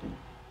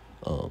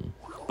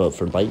 But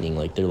for Lightning,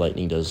 like, their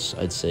Lightning does,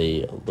 I'd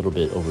say, a little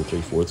bit over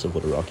 3/4 of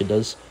what a rocket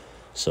does.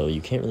 So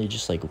you can't really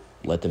just, like,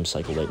 let them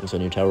cycle Lightnings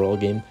on your tower all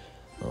game.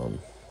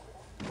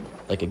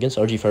 Like, against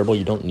RG Fireball,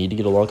 you don't need to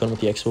get a lock on with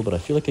the Expo, but I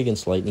feel like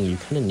against Lightning, you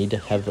kind of need to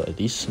have at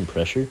least some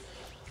pressure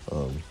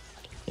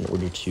in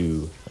order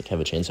to, like, have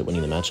a chance at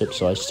winning the matchup.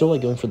 So I still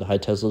like going for the high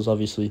Teslas,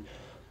 obviously.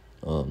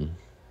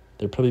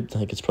 They're probably,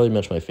 like, it's probably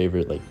much my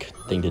favorite, like,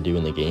 thing to do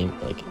in the game,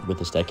 like, with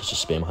the stack is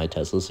just spam high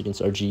Teslas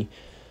against RG.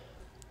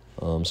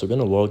 So we're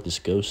gonna log this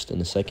Ghost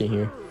in a second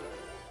here.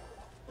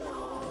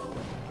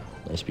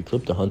 Nice, we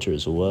clipped the Hunter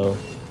as well.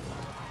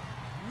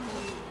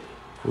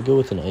 We'll go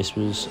with an Ice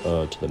Whiz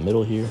to the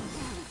middle here.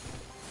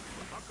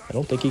 I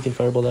don't think he can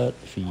Fireball that,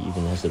 if he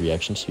even has the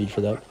reaction speed for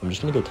that. I'm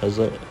just gonna go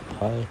Tesla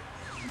high,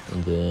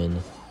 and then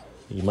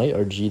he might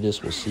RG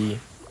this, we'll see.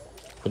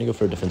 I'm gonna go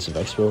for a defensive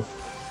Expo.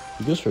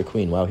 He goes for a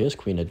Queen. Wow, he has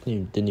Queen. I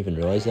didn't even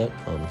realize that.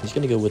 He's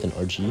going to go with an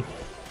RG.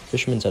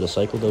 Fisherman's out of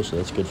cycle, though, so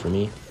that's good for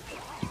me.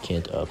 He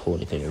can't pull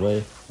anything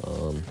away.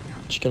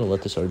 Just going to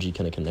let this RG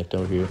kind of connect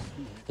over here,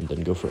 and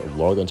then go for a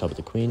log on top of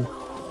the Queen.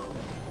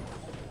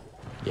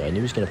 Yeah, I knew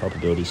he was going to pop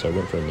ability, so I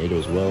went for a NATO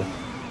as well.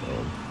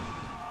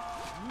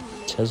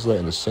 Tesla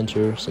in the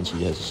center, since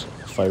he has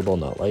Fireball,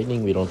 not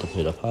Lightning. We don't have to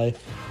play it up high.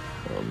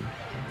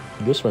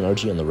 He goes for an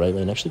RG on the right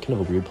lane. Actually, kind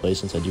of a weird play,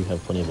 since I do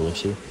have plenty of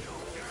Elixir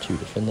to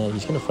defend that.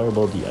 He's going to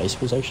Fireball the Ice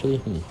Whiz, actually.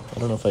 I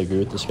don't know if I agree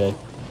with this guy.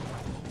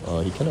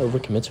 He kind of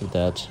overcommits with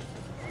that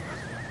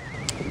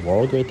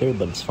log right there,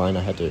 but it's fine.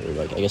 I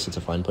guess it's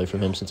a fine play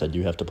from him, since I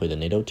do have to play the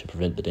NATO to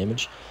prevent the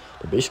damage.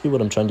 But basically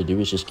what I'm trying to do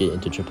is just get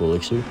into triple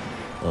Elixir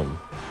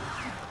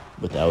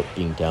without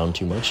being down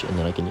too much, and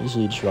then I can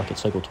easily just rocket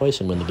cycle twice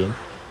and win the game.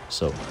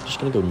 So I'm just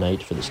going to go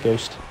Knight for this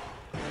Ghost.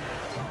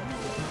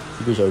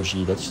 He goes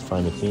RG, that's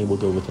fine with me. We'll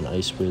go with an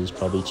Ice Whiz,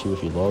 probably 2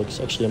 if he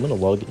logs. Actually, I'm going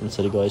to log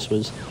instead of go Ice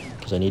Whiz,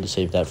 because I need to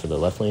save that for the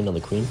left lane on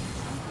the Queen.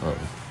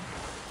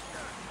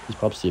 He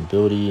pops the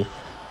ability.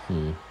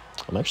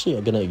 I'm actually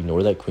going to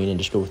ignore that Queen and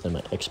just go with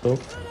my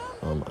Expo.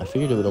 I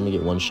figured it would only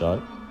get 1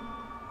 shot.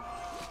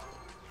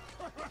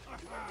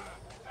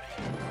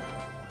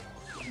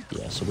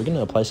 Yeah, so we're going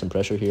to apply some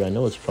pressure here. I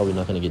know it's probably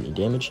not going to get any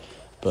damage,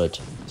 but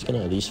it's going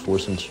to at least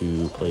force him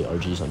to play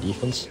RGs on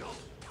defense.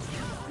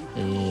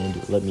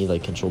 And let me,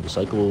 like, control the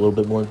cycle a little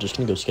bit more. Just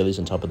going to go Skellies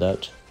on top of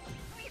that.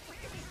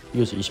 He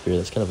goes E-Spirit,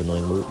 that's kind of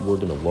annoying. We're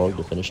going to log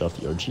to finish off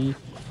the RG.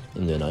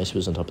 And then Ice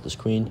Whiz on top of this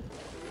Queen.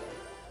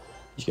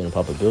 He's going to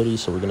pop ability,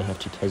 so we're going to have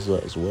to Tesla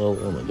as well.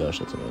 Oh my gosh,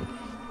 that's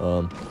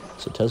annoying.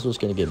 So Tesla's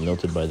going to get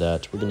melted by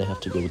that. We're going to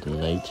have to go with the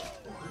Knight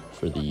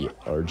for the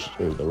RG,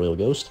 or the Royal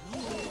Ghost.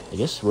 I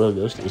guess Royal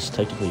Ghost is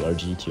technically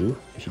RG too,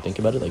 if you think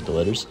about it, like the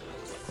letters.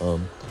 So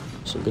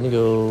we're going to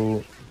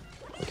go...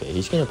 Okay,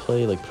 he's going to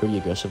play, like, pretty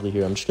aggressively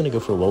here. I'm just going to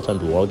go for a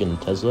well-timed log in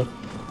Tesla,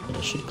 and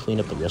I should clean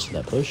up the rest of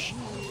that push.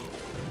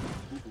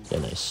 Yeah,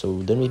 nice.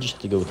 So then we just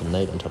have to go with the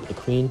Knight on top of the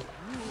Queen.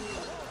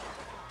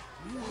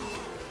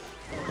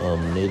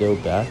 NATO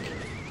back.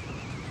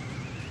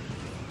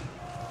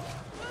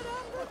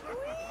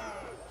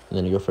 And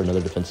then I go for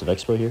another defensive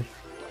Expo here.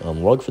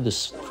 Log for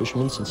this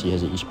Fisherman, since he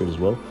has an E-Spirit as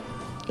well.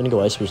 Gonna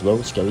go Ice Whiz low,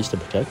 Skellies to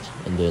protect,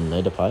 and then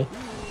Knight up high.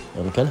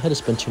 Kind of had to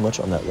spend too much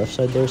on that left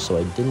side there, so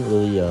I didn't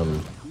really,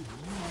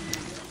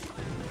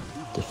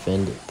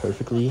 defend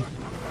perfectly,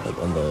 like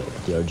on the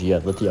RG.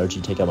 I've let the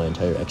RG take out my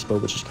entire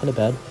expo, which is kind of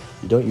bad.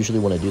 You don't usually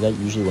want to do that.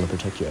 You usually want to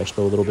protect your expo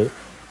a little bit,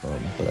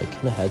 but I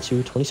kind of had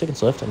to. 20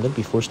 seconds left. I'm going to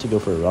be forced to go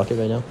for a rocket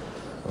right now.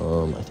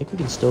 I think we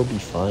can still be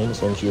fine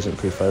as long as he doesn't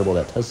pre-fireball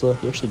that Tesla.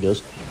 He actually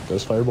does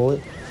fireball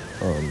it.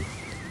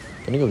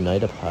 Gonna go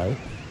Knight up high.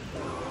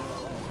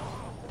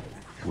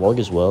 Log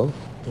as well,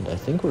 and I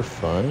think we're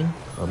fine.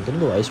 I'm gonna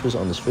go ICEBOW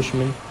on this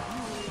Fisherman.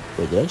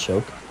 Wait, did I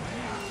choke?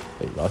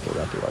 Wait, rocket.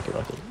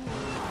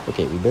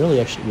 Okay, we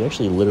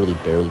actually literally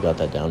barely got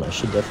that down. I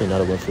should definitely not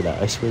have went for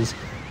that ICEBOW.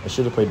 I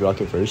should have played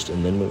rocket first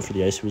and then went for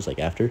the ICEBOW like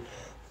after.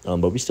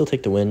 But we still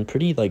take the win.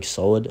 Pretty like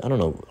solid. I don't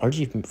know.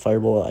 RG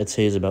Fireball I'd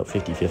say is about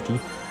 50-50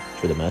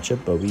 for the matchup,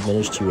 but we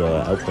managed to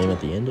outplay him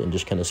at the end and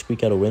just kind of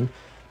squeak out a win.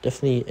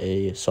 Definitely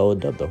a solid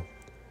dub though.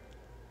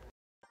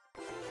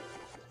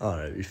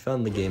 Alright, we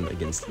found the game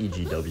against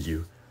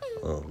EGW.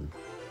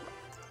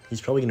 He's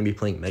probably going to be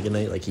playing Mega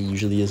Knight like he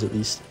usually is at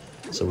least.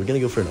 So we're going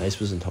to go for an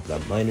ICEBOW on top of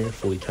that miner,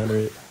 fully counter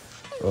it.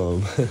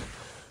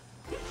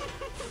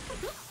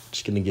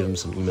 Just going to give him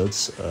some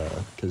emotes,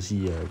 because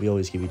we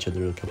always give each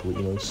other a couple of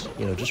emotes,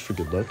 you know, just for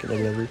good luck and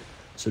whatever.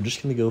 So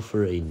just going to go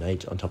for a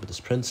Knight on top of this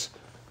Prince.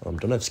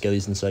 Don't have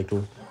Skellies in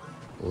cycle,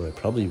 or I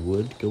probably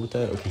would go with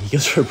that. Okay, he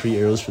goes for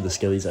pre-arrows for the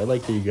Skellies. I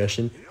like the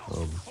aggression,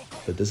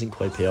 but doesn't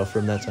quite pay off for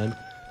him that time.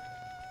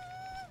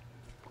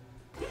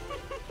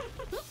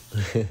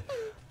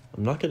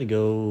 I'm not gonna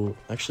go.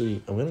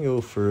 Actually, I'm gonna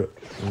go for.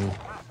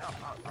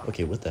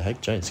 Okay, what the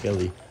heck, Giant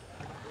Skelly.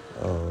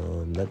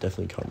 That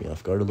definitely caught me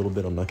off guard a little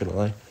bit. I'm not gonna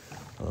lie.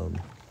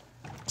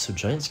 So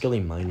Giant Skelly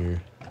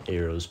Miner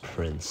Arrows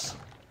Prince.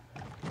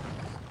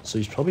 So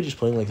he's probably just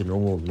playing like the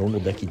normal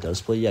deck he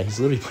does play. Yeah, he's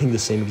literally playing the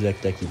same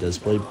exact deck he does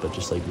play, but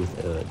just like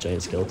with a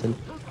Giant Skeleton.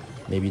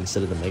 Maybe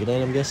instead of the Mega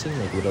Knight, I'm guessing.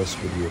 Like, what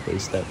else would you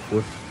replace that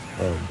for?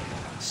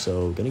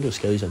 So gonna go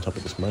Skellies on top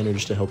of this Miner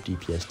just to help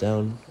DPS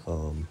down.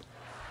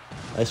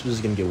 ICEBOW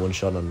is going to get one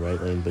shot on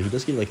right lane, but he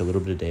does get like a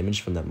little bit of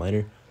damage from that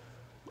miner.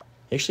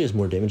 He actually has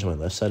more damage on my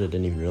left side, I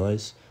didn't even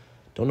realize.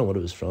 Don't know what it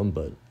was from,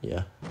 but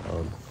yeah.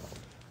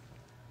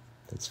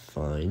 That's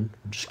fine.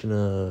 I'm just going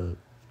to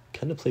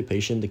kind of play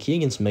patient. The key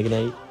against Mega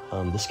Knight,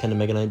 this kind of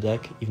Mega Knight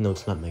deck, even though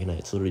it's not Mega Knight,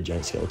 it's literally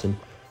Giant Skeleton.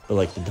 But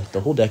like the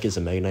whole deck is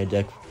a Mega Knight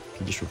deck.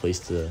 You just replace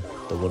the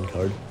one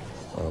card.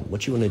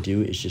 What you want to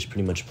do is just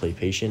pretty much play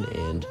patient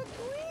and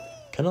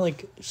kind of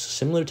like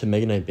similar to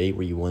Mega Knight bait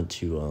where you want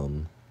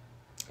to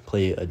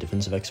play a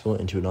defensive expo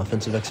into an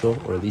offensive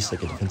expo, or at least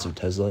like a defensive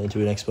Tesla into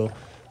an expo.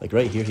 Like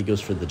right here, he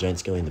goes for the Giant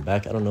Skelly in the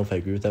back. I don't know if I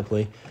agree with that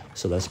play,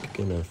 so that's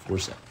gonna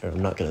force, or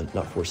I'm not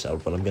force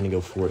out, but I'm gonna go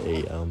for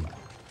a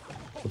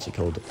what's it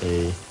called,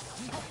 a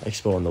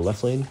expo on the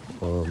left lane.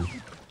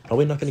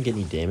 Probably not gonna get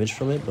any damage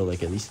from it, but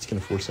like at least it's gonna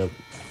force out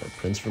a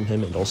Prince from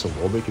him and also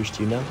wall breakers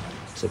too now.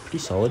 So pretty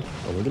solid.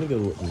 We're gonna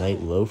go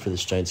Knight low for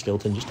this Giant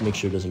Skeleton just to make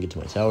sure it doesn't get to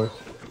my tower.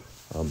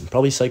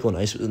 Probably cycle an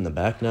ice in the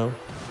back now.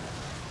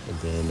 And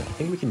then I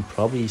think we can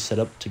probably set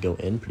up to go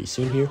in pretty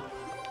soon here.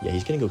 Yeah,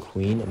 he's going to go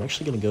Queen. I'm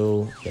actually going to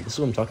go... Yeah, this is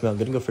what I'm talking about. I'm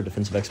going to go for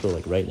defensive expo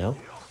like right now.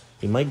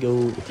 He might go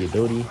with the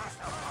ability.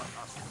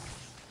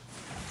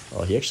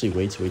 Oh, he actually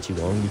waits way too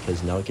long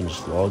because now I can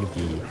just log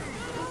the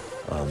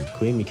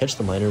Queen. We catch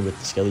the miner with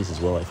the Skellies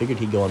as well. I figured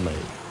he'd go on my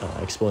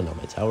expo and not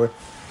my tower.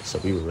 So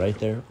we were right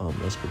there.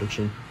 Nice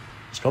prediction.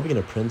 He's probably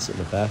going to Prince in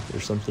the back or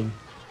something.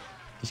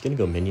 He's going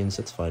to go minions.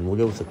 That's fine. We'll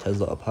go with the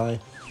Tesla up high.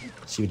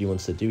 See what he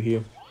wants to do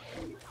here.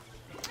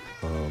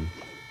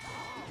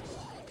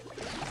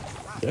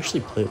 He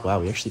actually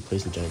wow, he actually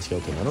plays the Giant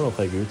Skeleton. I don't know if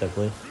I agree with that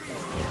play.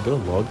 I'm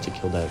gonna log to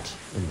kill that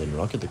and then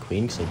rocket the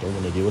Queen because I don't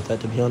want to deal with that,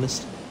 to be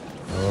honest.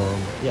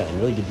 Yeah, and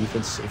really good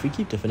defense. If we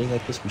keep defending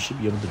like this, we should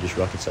be able to just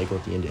rocket cycle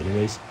at the end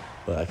anyways.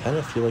 But I kind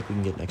of feel like we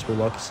can get an expo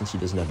lock since he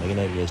doesn't have Mega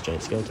Knight, he has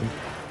Giant Skeleton.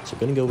 So I'm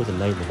gonna go with a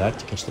Knight in the back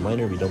to catch the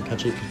miner. We don't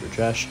catch it because we're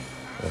trash.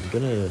 I'm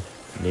gonna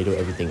NATO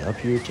everything up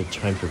here to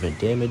try and prevent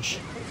damage.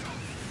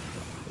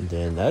 And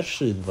then that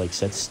actually like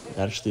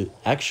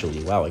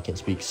actually wow, I can't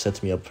speak,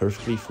 sets me up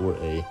perfectly for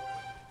a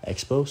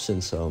expo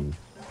since I'm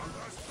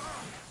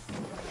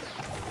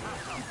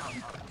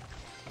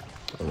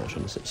not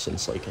trying to say,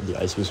 since like the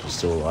ICEBOW was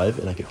still alive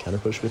and I could counter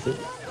push with it.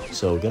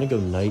 So gonna go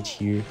Knight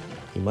here.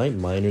 He might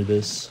miner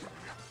this.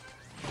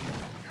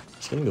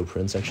 He's gonna go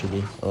Prince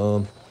actually.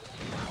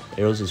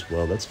 Arrows as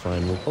well, that's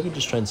fine. We'll probably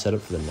just try and set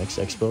up for the next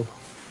expo.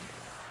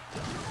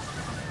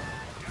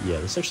 Yeah,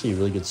 this is actually a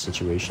really good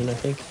situation, I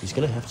think. He's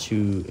going to have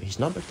to... He's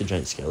not back to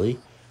Giant Skelly.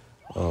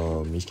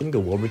 He's going to go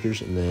wall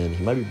breakers, and then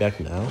he might be back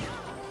now.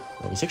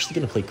 He's actually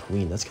going to play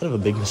Queen. That's kind of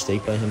a big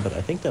mistake by him, but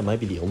I think that might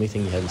be the only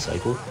thing he had in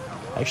cycle.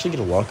 I actually get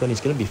a lock on. He's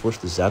going to be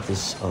forced to zap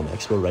this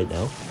expo right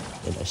now,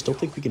 and I still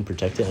think we can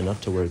protect it enough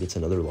to where it gets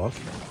another lock.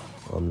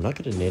 I'm not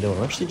going to NATO.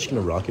 I'm actually just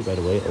going to rocket right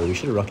away. Oh, we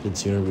should have rocketed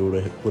sooner. We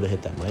would have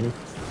hit that miner,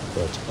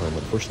 but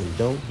unfortunately we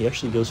don't. He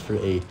actually goes for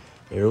a...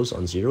 arrows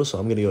on 0, so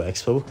I'm gonna go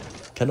expo.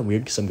 Kind of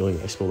weird because I'm going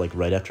expo like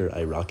right after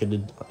I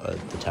rocketed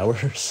the tower,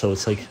 so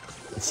it's like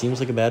it seems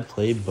like a bad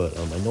play, but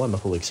I know I'm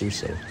up elixir,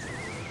 so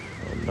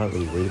I'm not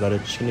really worried about it.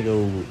 Just gonna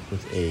go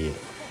with a...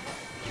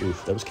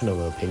 Oof, that was kind of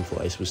a painful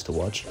ICEBOW to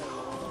watch.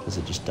 because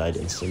it just died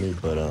instantly.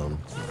 But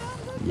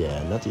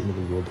yeah, not the end of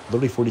the world.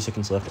 Literally 40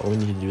 seconds left. All we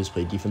need to do is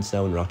play defense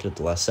now and rocket at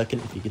the last second.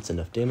 If he gets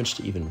enough damage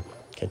to even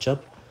catch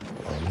up,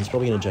 he's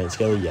probably gonna giant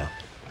skelly. Yeah.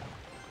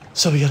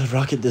 So we gotta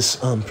rocket this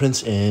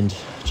prince, and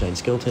giant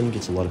skeleton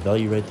gets a lot of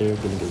value right there.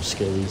 Gonna go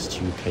skellies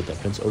to kite that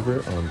prince over.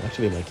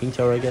 Activate my king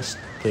tower, I guess.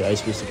 Play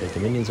ice beast to kite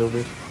the minions over,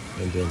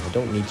 and then I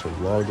don't need to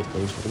log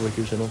those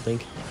woodworkers, I don't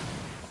think.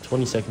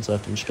 20 seconds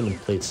left. I'm just gonna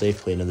play it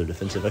safe. Play another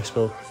defensive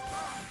expo.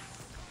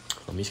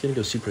 He's gonna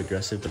go super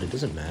aggressive, but it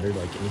doesn't matter.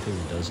 Like anything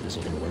he does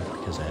isn't gonna work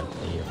because I have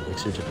plenty of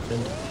elixir to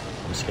defend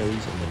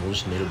skellies, and then we'll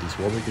just nail these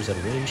wall breakers out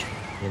of range,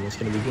 and that's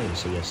gonna be game.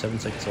 So yeah, 7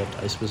 seconds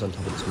left. Ice was on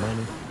top of this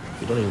miner.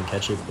 We don't even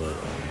catch it, but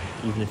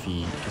even if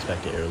he gets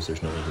back to arrows,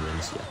 there's no way he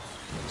wins. Yeah,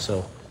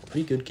 so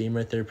pretty good game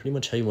right there. Pretty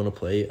much how you want to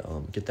play.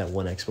 Get that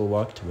one expo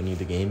walk to win you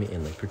the game,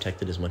 and like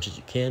protect it as much as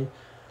you can.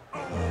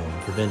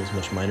 Prevent as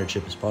much miner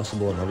chip as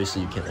possible, and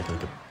obviously you can't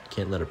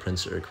can't let a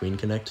prince or a queen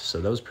connect.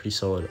 So that was pretty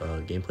solid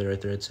gameplay right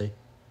there, I'd say.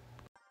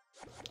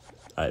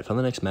 Alright, found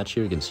the next match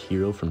here against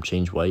Hero from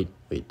Change White.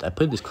 Wait, I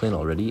played this clan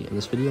already in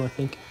this video, I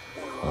think.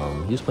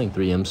 He was playing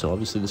 3M, so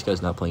obviously this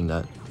guy's not playing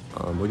that.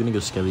 We're gonna go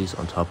skellies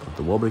on top of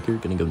the wall breaker.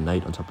 Gonna go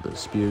knight on top of the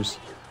spears.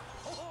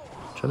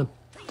 Trying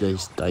to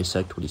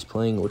dissect what he's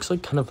playing. Looks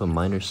like kind of a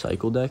miner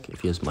cycle deck.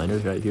 If he has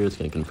miners right here, it's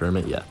gonna confirm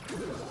it. Yeah.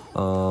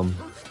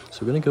 So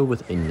we're gonna go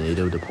with a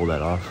NATO to pull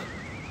that off.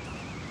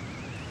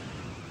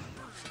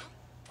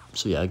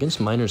 So yeah, against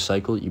miner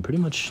cycle, you pretty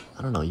much,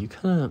 I don't know, you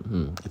kind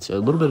of, it's a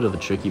little bit of a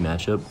tricky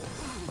matchup.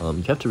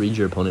 You have to read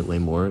your opponent way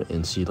more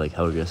and see like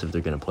how aggressive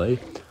they're gonna play.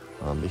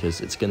 Because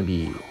it's going to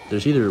be,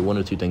 there's either one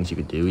or two things you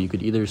could do. You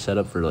could either set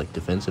up for like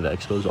defensive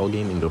expos all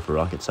game and go for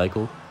rocket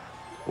cycle,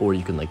 or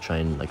you can like try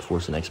and like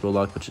force an expo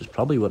lock, which is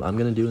probably what I'm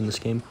going to do in this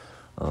game,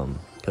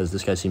 because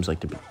this guy seems like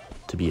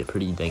to be a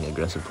pretty dang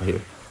aggressive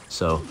player.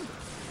 So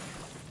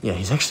yeah,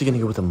 he's actually going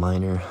to go with a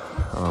miner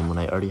when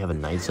I already have a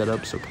knight set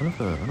up, so kind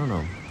of a, I don't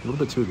know, a little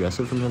bit too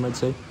aggressive from him, I'd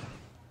say.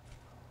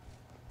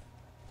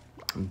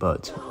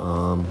 But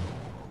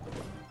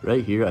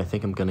right here, I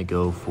think I'm going to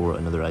go for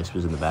another Ice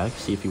Fizz in the back,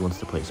 see if he wants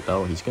to play a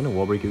spell. He's going to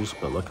wall breakers,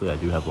 but luckily I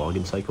do have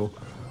login cycle.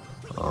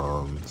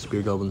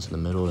 Spear goblins in the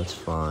middle, that's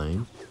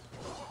fine.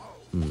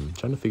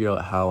 Trying to figure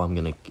out how I'm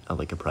going to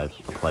like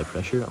apply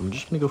pressure. I'm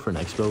just going to go for an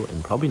expo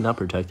and probably not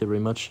protect it very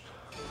much.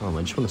 I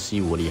just want to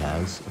see what he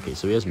has. Okay,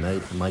 so he has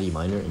Mighty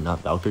Miner and not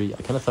Valkyrie.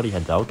 I kind of thought he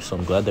had Valk, so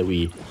I'm glad that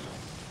we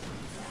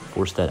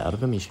forced that out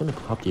of him. He's going to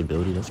pop the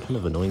ability. That's kind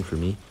of annoying for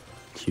me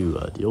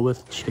to deal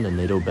with. Just going to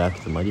NATO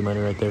back the Mighty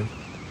Miner right there.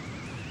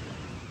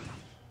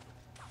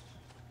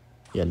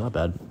 Yeah, not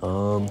bad.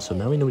 So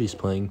now we know what he's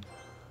playing.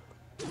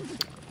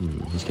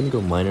 He's going to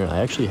go miner. I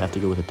actually have to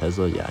go with a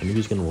Tesla. Yeah, I knew he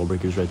was going to wall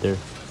breakers right there.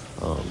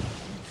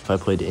 If I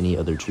played any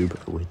other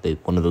troop with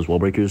one of those wall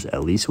breakers,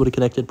 at least would have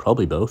connected.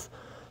 Probably both.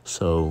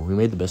 So we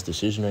made the best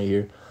decision right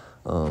here.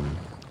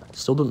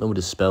 Still don't know what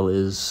his spell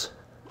is.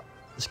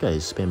 This guy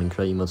is spamming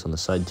cry emotes on the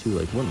side too.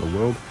 Like, what in the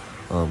world?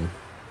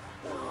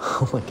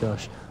 Oh my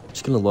gosh. I'm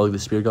just going to log the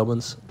spear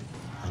goblins.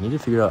 I need to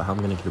figure out how I'm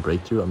going to get a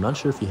breakthrough. I'm not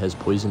sure if he has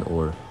poison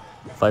or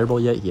fireball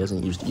yet. He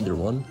hasn't used either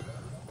one.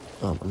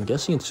 I'm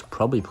guessing it's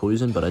probably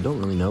poison, but I don't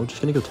really know. Just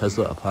gonna go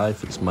Tesla up high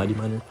for this Mighty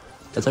Miner.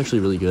 That's actually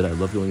really good. I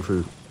love going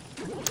for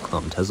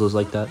Teslas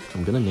like that.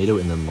 I'm gonna NATO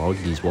and then log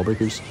these wall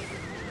breakers.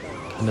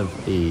 Kind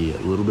of a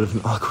little bit of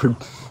an awkward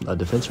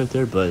defense right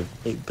there, but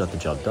it got the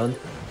job done.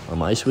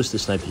 I switched to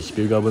snipe these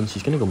spear goblins.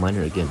 He's gonna go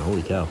miner again.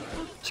 Holy cow.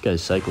 This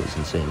guy's cycle is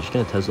insane. Just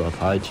gonna Tesla up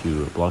high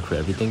to block for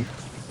everything.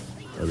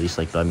 At least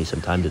like buy me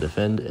some time to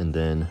defend, and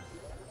then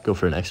go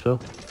for an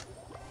expo.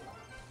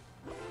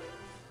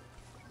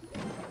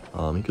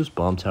 He goes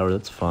bomb tower,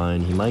 that's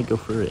fine. He might go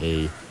for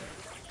a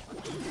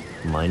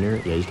miner.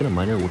 Yeah, he's gonna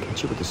miner. We'll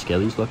catch it with the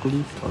skellies,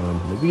 luckily.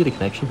 Maybe we get a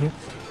connection here.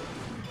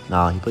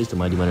 Nah, he plays the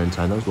Mighty Miner in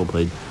time. That was well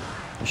played.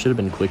 I should have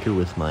been quicker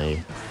with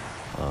my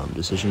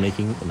decision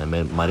making, and I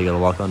might have got a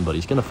lock on, but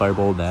he's gonna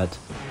fireball that.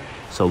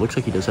 So it looks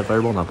like he does have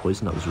fireball, not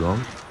poison. That was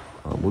wrong.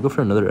 We'll go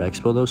for another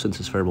expo though, since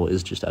his fireball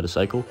is just out of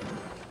cycle.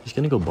 He's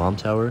gonna go bomb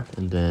tower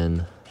and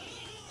then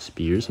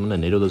spears. I'm gonna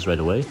NATO those right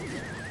away.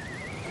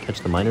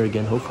 Catch the miner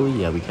again, hopefully.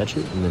 Yeah, we catch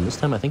it. And then this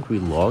time I think we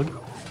log.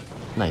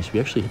 Nice, we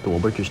actually hit the wall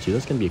breakers too.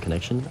 That's going to be a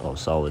connection. Oh,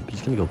 solid.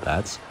 He's going to go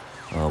bats.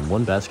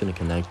 One bat's going to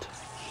connect.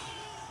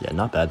 Yeah,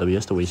 not bad though. He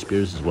has to waste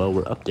spears as well.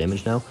 We're up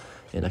damage now,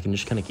 and I can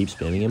just kind of keep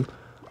spamming him.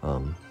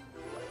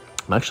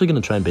 I'm actually going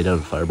to try and bait out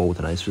a fireball with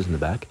an Ice Fizz in the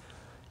back.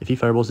 If he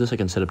fireballs this, I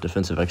can set up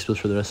defensive expos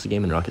for the rest of the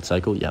game and rocket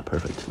cycle. Yeah,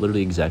 perfect.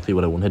 Literally exactly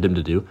what I wanted him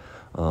to do.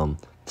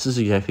 This is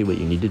exactly what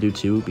you need to do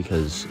too,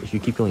 because if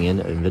you keep going in,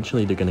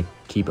 eventually they're going to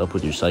keep up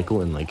with your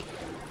cycle and like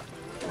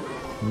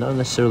not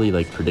necessarily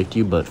like predict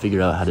you, but figure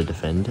out how to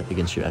defend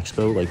against your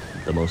expo like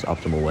the most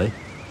optimal way.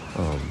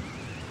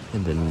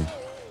 And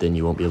then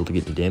you won't be able to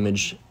get any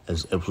damage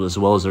as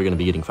well as they're going to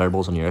be getting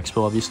fireballs on your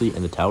expo, obviously,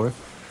 and the tower.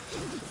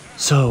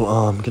 So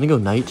I'm gonna go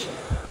knight.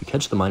 We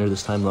catch the miner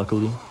this time,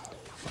 luckily.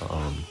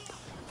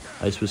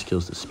 Ice Fizz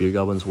kills the spear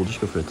goblins. We'll just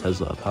go for a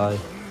Tesla up high,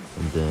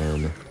 and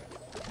then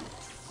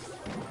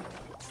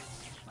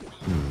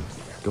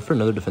go for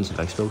another defensive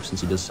expo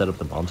since he does set up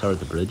the bomb tower at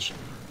the bridge.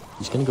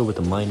 He's going to go with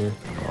the miner.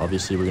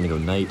 Obviously, we're going to go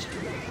knight.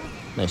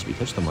 Nice, we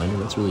catch the miner.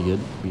 That's really good.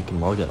 We can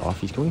log that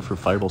off. He's going for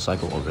fireball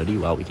cycle already.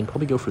 Wow, we can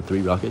probably go for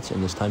 3 rockets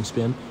in this time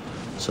span.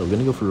 So we're going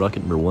to go for rocket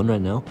number 1 right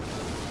now.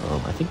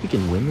 I think we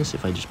can win this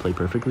if I just play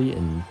perfectly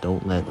and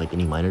don't let like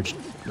any miner,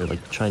 or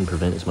like try and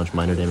prevent as much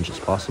miner damage as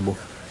possible.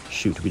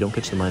 Shoot, we don't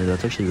catch the miner.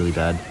 That's actually really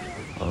bad.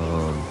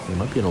 We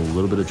might be in a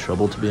little bit of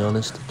trouble, to be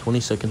honest.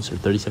 20 seconds or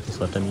 30 seconds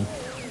left, I mean.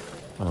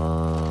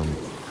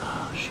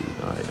 Shoot,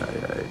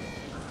 alright.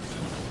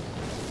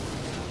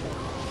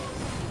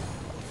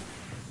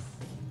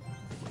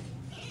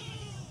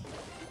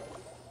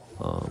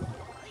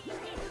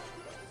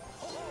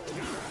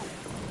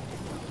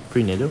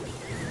 Pre-NATO.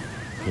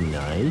 Okay,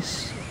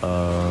 nice.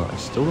 I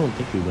still don't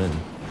think we win.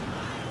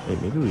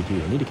 Wait, maybe we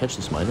do. I need to catch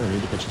this miner. I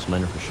need to catch this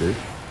miner for sure.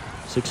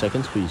 6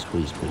 seconds, please.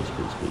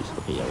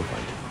 Okay, yeah, we're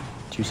fine.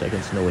 2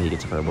 seconds. No way he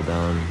gets a fireball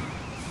down.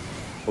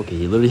 Okay,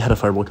 he literally had a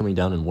fireball coming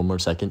down in 1 more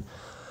second.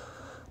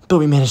 But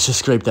we managed to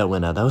scrape that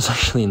win out. That was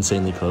actually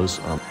insanely close.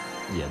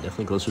 Yeah,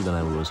 definitely closer than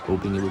I was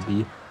hoping it would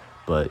be.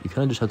 But you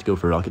kind of just have to go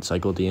for rocket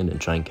cycle at the end and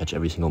try and catch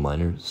every single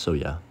miner. So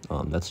yeah,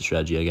 that's the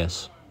strategy, I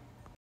guess.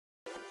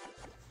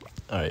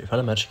 Alright,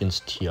 final match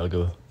against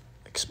Tiago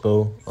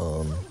Expo.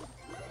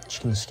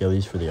 Chicken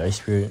Skellies for the Ice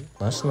Spirit.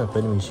 Last time I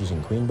played him, he was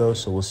using Queen Bow,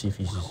 so we'll see if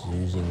he's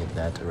using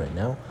that right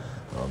now.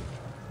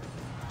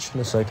 Just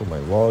gonna cycle my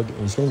log, and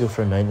he's gonna go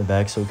for a knight in the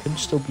back, so it could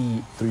still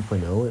be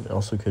 3.0. It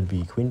also could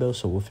be Queen Bow,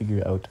 so we'll figure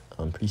it out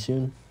pretty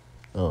soon.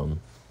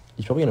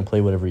 He's probably gonna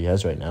play whatever he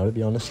has right now, to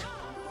be honest.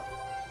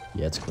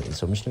 Yeah, it's Queen,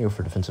 so I'm just gonna go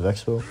for Defensive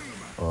Expo.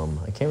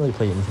 I can't really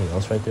play anything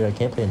else right there. I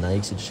can't play a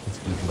knight because it just gets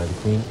eaten by the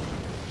Queen.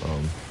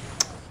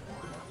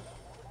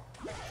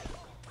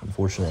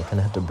 Unfortunately, I kind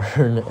of have to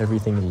burn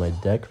everything in my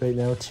deck right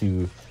now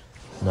to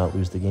not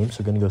lose the game. So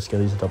I'm going to go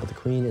Skellies on top of the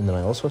Queen. And then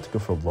I also have to go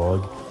for a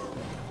log,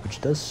 which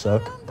does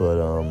suck, but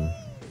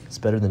it's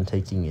better than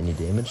taking any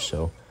damage.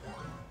 So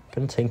I'm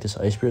going to tank this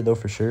Ice Spirit, though,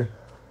 for sure.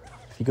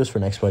 If he goes for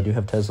an Expo, I do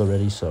have Tesla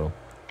ready, so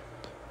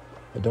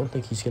I don't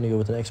think he's going to go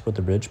with an Expo at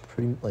the bridge.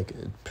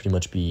 Pretty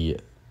much be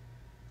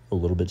a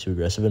little bit too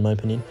aggressive, in my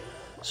opinion.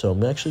 So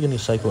I'm actually going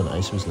to cycle an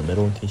Ice in the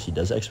middle in case he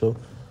does Expo.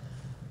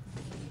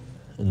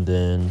 And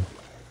then...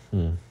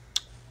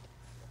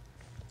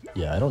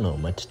 yeah, I don't know.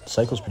 My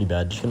cycle's pretty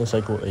bad. Just gonna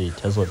cycle a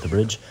Tesla at the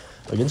bridge.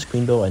 Against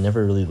Queen Bow, I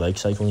never really like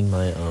cycling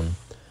my,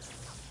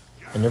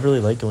 I never really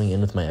like going in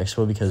with my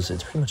Expo because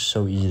it's pretty much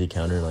so easy to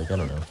counter. Like, I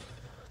don't know.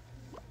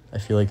 I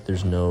feel like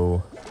there's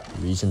no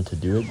reason to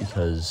do it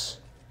because,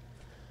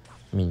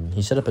 I mean,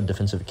 he set up a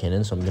defensive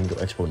cannon, so I'm gonna go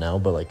Expo now,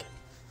 but like,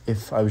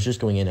 if I was just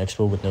going in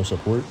Expo with no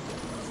support,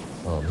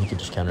 he could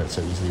just counter it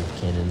so easily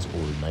with cannons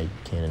or knight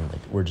cannon,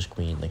 like, or just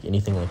queen, like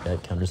anything like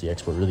that counters the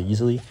Expo really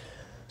easily.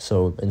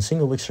 So in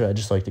single elixir, I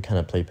just like to kind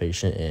of play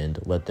patient and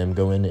let them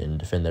go in and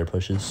defend their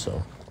pushes.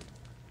 So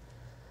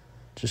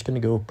just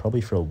gonna go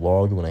probably for a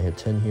log when I hit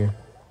 10 here,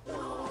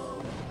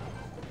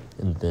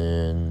 and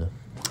then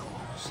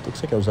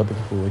looks like I was up a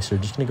couple elixir.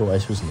 Just gonna go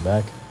Ice in the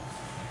back.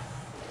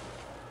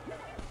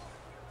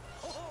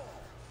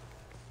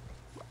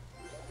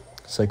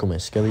 Cycle my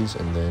Skellies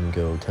and then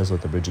go Tesla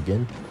at the bridge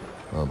again.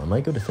 I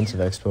might go Defensive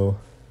Expo.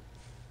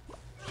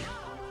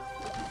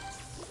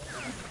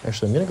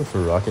 Actually, I'm going to go for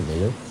a Rocket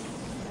NATO.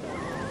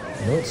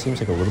 I know it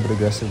seems like a little bit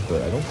aggressive,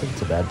 but I don't think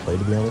it's a bad play,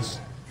 to be honest.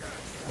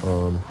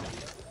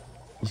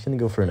 He's going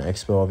to go for an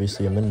Expo,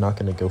 obviously. I'm not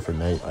going to go for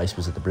Knight Ice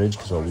at the bridge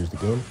because I'll lose the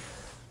game.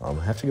 I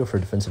have to go for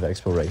a Defensive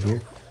Expo right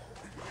here.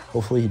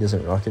 Hopefully he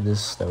doesn't rocket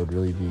this. That would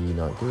really be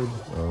not good.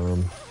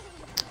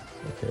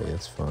 Okay,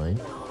 that's fine.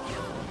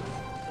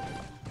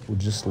 We'll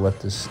just let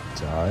this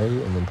die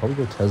and then probably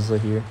go Tesla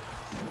here.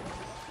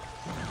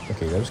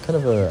 Okay, that was kind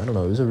of a, I don't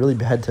know, it was a really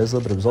bad Tesla,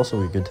 but it was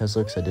also a good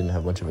Tesla because I didn't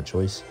have much of a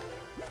choice.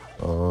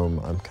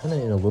 I'm kind of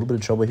in a little bit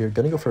of trouble here.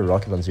 Gonna go for a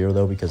rocket on 0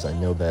 though, because I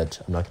know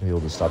that I'm not gonna be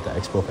able to stop the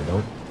Expo if I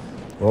don't.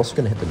 We're also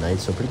gonna hit the Knight,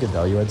 so pretty good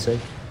value, I'd say.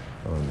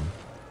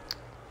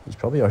 He's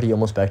probably already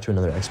almost back to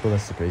another Expo.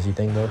 That's the crazy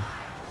thing though.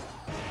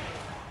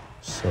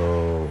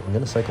 So I'm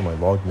gonna cycle my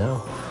log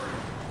now.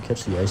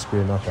 Catch the Ice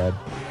Spirit, not bad.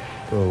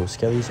 Go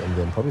Skellies, and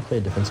then probably play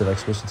a defensive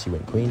Expo since he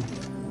went Queen.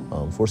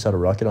 Force out a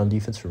rocket on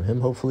defense from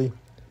him, hopefully.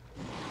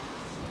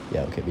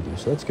 Yeah, okay, we do,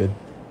 so that's good.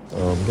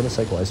 I'm gonna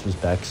cycle Iceman's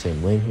back,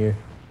 same lane here.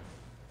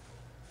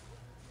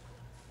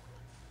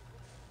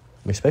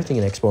 I'm expecting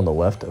an Expo on the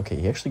left. Okay,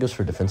 he actually goes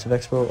for defensive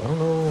Expo. I don't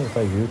know if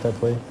I agree with that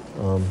play.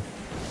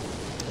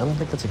 I don't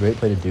think that's a great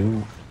play to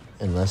do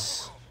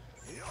unless,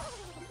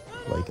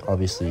 like,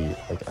 obviously,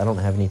 like, I don't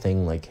have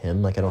anything like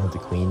him. Like, I don't have the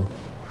Queen.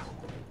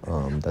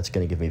 That's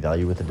going to give me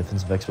value with the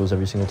defensive Expos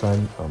every single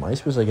time.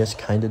 Icebergs, I guess,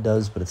 kind of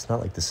does, but it's not,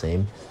 like, the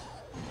same.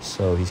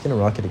 So he's going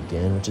to rocket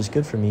again, which is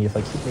good for me. If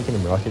I keep making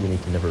him rocket, then he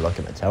can never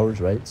rocket my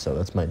towers, right? So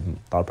that's my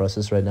thought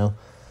process right now.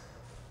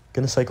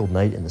 Going to cycle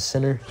Knight in the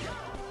center.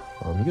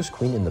 He goes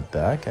Queen in the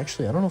back.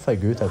 Actually, I don't know if I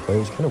agree with that play. It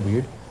was kind of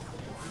weird.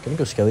 Going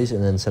to go Skellies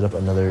and then set up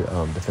another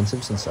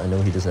defensive since I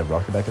know he doesn't have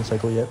rocket back in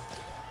cycle yet.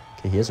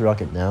 Okay, he has a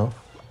rocket now.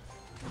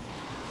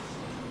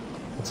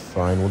 That's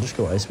fine. We'll just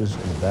go Icebergs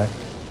in the back.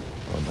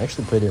 I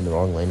actually played it in the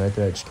wrong lane right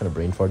there. I just kind of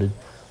brain farted.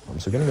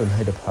 So we're going to go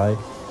Knight up high.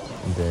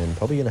 And then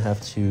probably gonna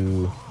have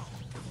to...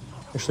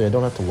 Actually, I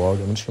don't have to log.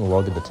 I'm just gonna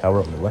log at the tower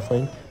on the left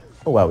lane.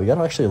 Oh wow, we got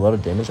actually a lot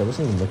of damage. I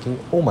wasn't even looking.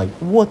 Oh my,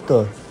 what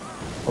the?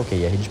 Okay,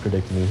 yeah, he just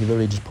predicted me. He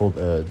literally just pulled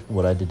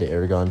what I did to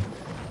Aragon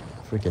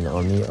freaking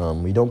on me.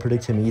 We don't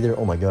predict him either.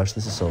 Oh my gosh,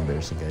 this is so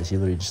embarrassing, guys. He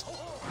literally just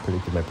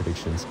predicted my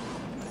predictions.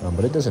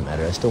 But it doesn't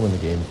matter. I still win the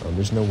game.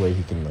 There's no way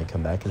he can like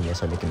come back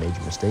unless I make a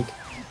major mistake.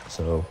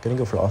 So gonna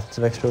go for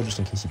offensive expo just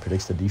in case he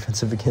predicts the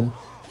defensive again.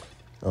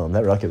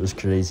 That rocket was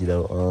crazy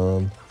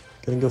though.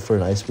 Gonna go for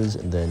an Ice Whiz,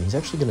 and then he's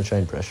actually gonna try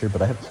and pressure,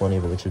 but I have plenty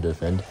of elixir to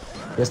defend.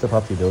 He has to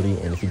pop the ability,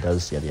 and if he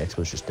does, yeah, the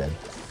expo's just dead.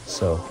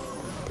 So,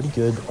 pretty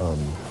good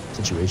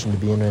situation to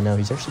be in right now.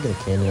 He's actually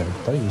gonna cannon. I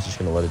thought he was just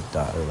gonna let it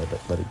die or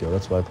let it go.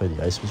 That's why I played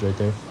the Ice Whiz right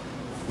there.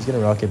 He's gonna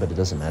rocket, but it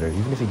doesn't matter.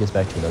 Even if he gets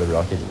back to another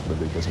rocket, it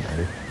literally doesn't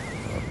matter.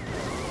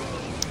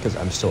 Because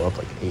I'm still up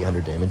like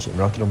 800 damage, and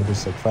rocket only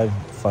does like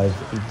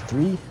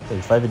 583,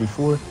 like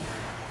 584.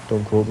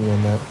 Don't quote me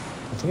on that.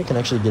 I think I can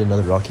actually get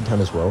another rocket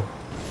down as well.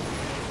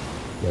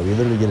 Yeah, we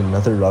literally get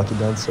another rocket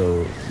down,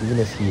 so even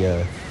if he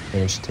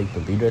managed to take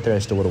the lead right there, I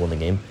still would have won the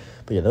game.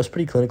 But yeah, that was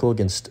pretty clinical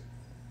against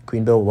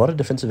Queen Bell. A lot of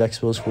defensive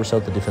expos, force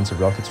out the defensive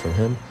rockets from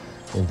him,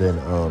 and then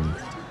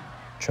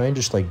try and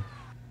just like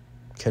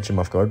catch him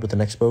off guard with an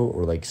expo,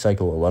 or like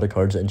cycle a lot of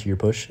cards into your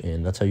push,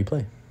 and that's how you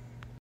play.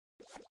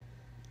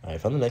 Alright,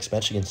 found the next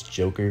match against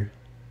Joker.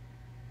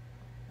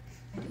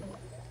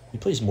 He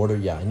plays Mortar.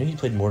 Yeah, I knew he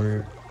played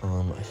Mortar.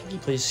 I think he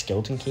plays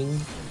Skeleton King,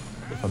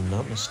 if I'm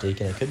not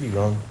mistaken. I could be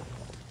wrong.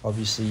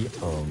 Obviously,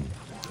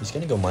 he's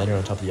gonna go Miner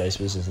on top of the Ice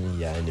Whiz, isn't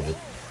he? Yeah, I knew it.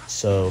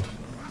 So,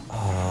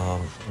 I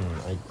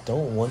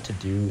don't want to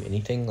do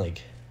anything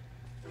like,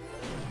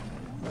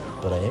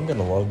 but I am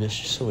gonna log this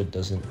just so it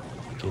doesn't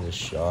get a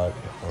shot.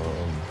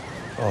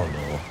 Oh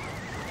no,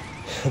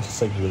 that's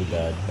like really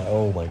bad.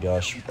 Oh my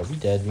gosh, are we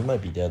dead? We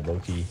might be dead,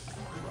 low-key.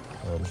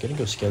 Gonna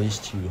go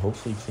Skellies to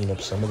hopefully clean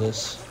up some of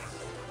this.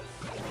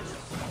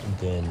 And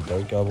then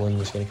Dark Goblin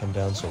is gonna come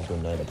down, so we'll go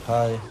Knight up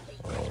high.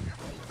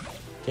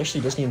 He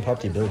actually doesn't even pop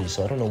the ability,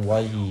 so I don't know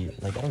why he,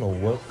 like, I don't know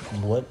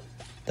what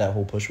that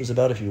whole push was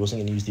about if he wasn't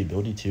going to use the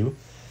ability too,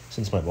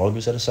 since my log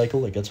was at a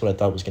cycle. Like, that's what I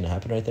thought was going to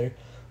happen right there.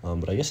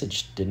 But I guess it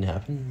just didn't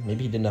happen.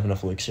 Maybe he didn't have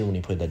enough elixir when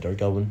he played that Dark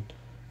Goblin.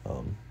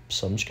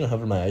 So I'm just going to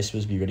hover my Ice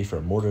Whiz, be ready for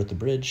a Mortar at the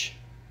bridge.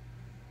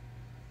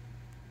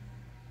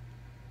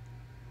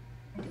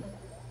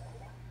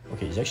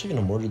 Okay, he's actually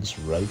going to Mortar this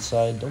right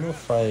side. Don't know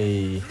if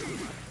I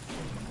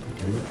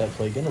agree with that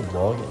play. Gonna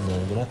log, and then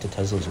I'm gonna have to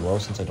Tesla as well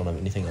since I don't have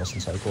anything else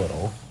in cycle at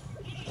all.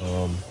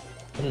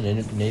 Gonna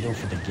NATO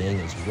for the gang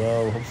as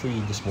well. Hopefully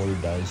this Mortar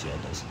dies. Yeah,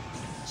 it does.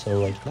 So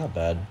like, not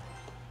bad.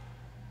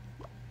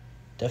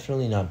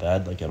 Definitely not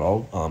bad, like, at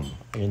all.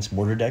 Against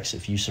Mortar decks,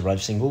 if you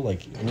survive single,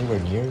 like, anywhere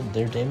near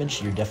their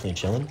damage, you're definitely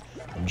chilling.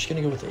 I'm just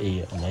gonna go with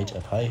a Knight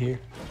up high here.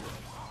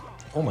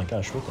 Oh my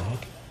gosh, what the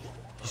heck?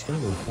 He's gonna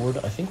go Horde.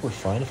 I think we're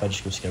fine if I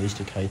just go Skellies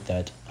to kite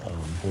that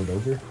Horde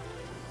over.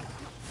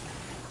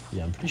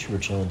 Yeah, I'm pretty sure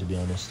we're chilling, to be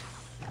honest.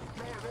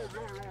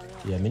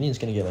 Yeah, Minion's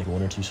gonna get like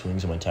 1 or 2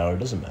 swings on my tower. It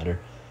doesn't matter.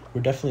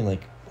 We're definitely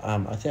like,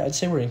 I'd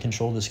say we're in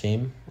control of this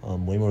game,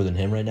 way more than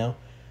him right now,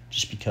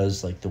 just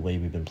because like the way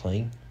we've been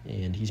playing,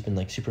 and he's been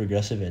like super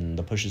aggressive, and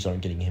the pushes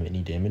aren't getting him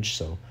any damage.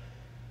 So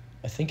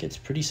I think it's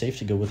pretty safe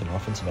to go with an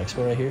offensive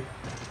expo right here.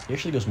 He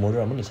actually goes Mortar.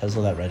 I'm gonna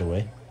Tesla that right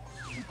away.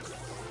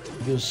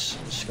 He goes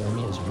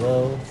Skarmy as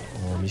well.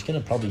 He's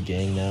gonna probably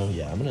gang now.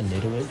 Yeah, I'm gonna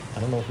NATO it.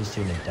 I don't know if he's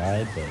gonna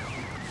die, but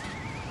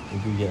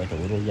maybe we get like a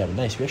little, yeah, but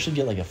nice. We actually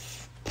get like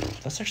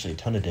that's actually a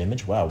ton of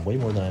damage. Wow, way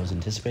more than I was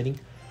anticipating.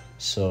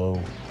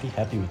 So, pretty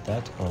happy with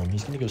that.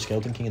 He's going to go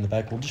Skeleton King in the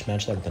back. We'll just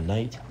match that with a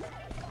Knight.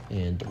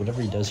 And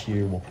whatever he does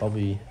here, we'll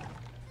probably...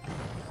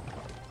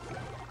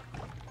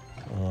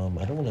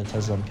 I don't want to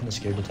Tesla. I'm kind of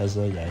scared to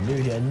Tesla. Yeah, I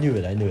knew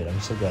it. I'm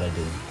so glad I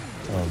did.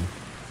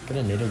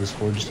 Gonna NATO this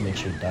Horde just to make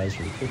sure it dies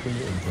really quickly.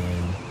 And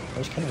then, that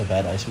was kind of a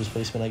bad Ice Whiz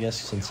placement, I guess,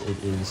 since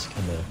it is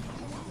kind of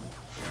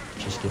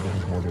just giving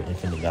his Mortar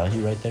infinite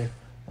value right there.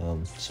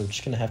 So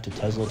just gonna have to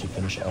Tesla to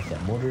finish off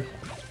that Mortar,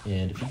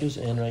 and if he goes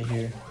in right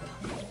here,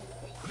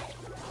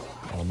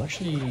 I'm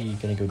actually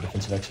gonna go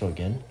defensive expo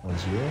again on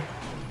 0.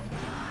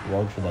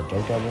 Log for that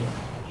Dark Goblin.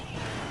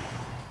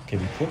 Okay,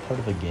 we put part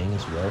of a gang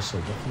as well, so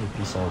definitely a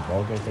pretty solid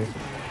log right there.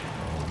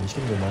 He's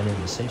gonna go Miner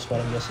in the safe spot,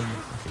 I'm guessing.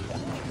 Okay, yeah.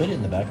 If you put it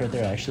in the back right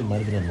there, I actually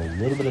might have been in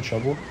a little bit of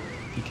trouble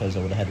because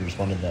I would have had to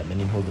respond to that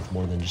Minion Horde with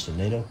more than just a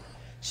NATO.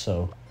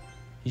 So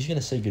he's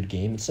gonna say good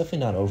game. It's definitely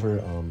not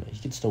over. He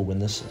can still win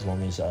this as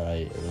long as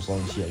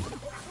he like,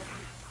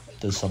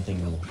 does something.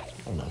 I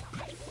don't know.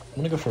 I'm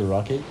gonna go for a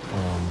rocket.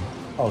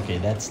 Okay,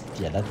 that's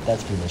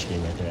pretty much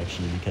game right there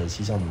actually, because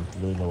he's on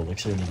really low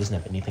elixir and he doesn't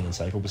have anything in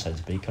cycle besides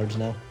bait cards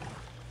now.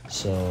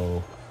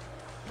 So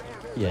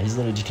yeah, he's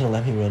literally just gonna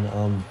let me win.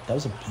 That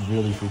was a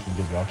really freaking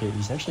good rocket.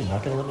 He's actually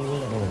not gonna let me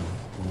win. I don't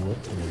know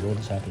what in the world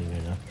is happening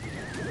right now.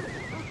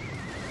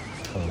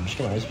 I'm just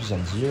gonna Ice Whiz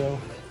on 0.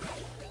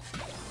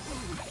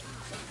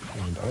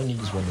 And all I need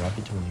is 1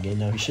 rocket to win the game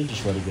now. He should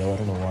just let it go. I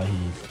don't know why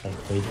he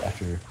played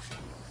after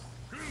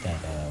that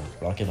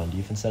rocket on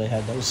defense that I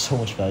had. That was so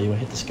much value. I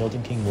hit the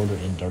Skeleton King, Mortar,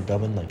 and Dark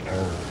Goblin, like all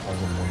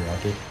in 1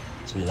 rocket.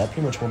 So yeah, that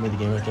pretty much won me the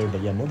game right there.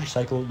 But yeah,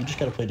 Motorcycle, you just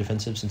gotta play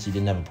defensive since he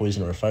didn't have a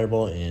poison or a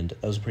fireball, and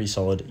that was a pretty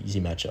solid,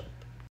 easy matchup.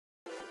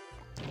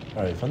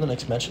 Alright, found the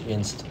next match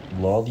against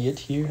Lawliet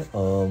here.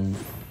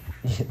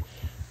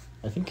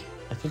 I think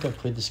I've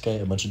played this guy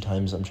a bunch of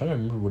times. I'm trying to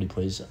remember what he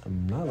plays.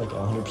 I'm not like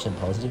 100%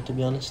 positive, to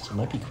be honest. It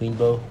might be Queen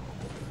Bow.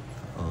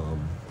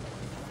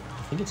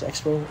 I think it's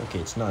X-Bow. Okay,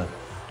 it's not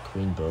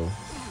Queen Bow,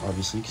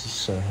 obviously,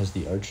 because he has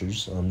the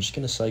archers. I'm just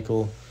gonna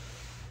cycle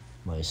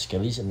my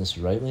Skellies in this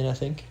right lane, I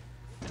think.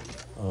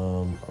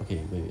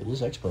 Okay, wait, it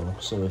is X-Bow,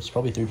 so it's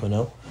probably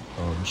 3.0.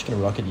 I'm just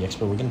gonna rocket the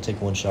X-Bow. We're gonna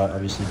take one shot,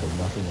 obviously, but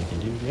nothing I can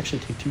do. We actually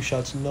take 2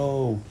 shots.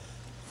 No!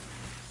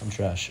 I'm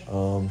trash.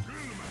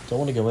 Don't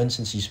want to go in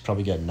since he's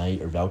probably got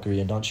Knight or Valkyrie.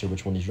 I'm not sure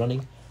which one he's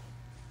running.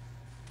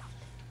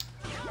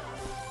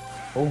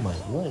 Oh my,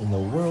 what in the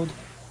world?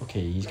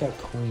 Okay, he's got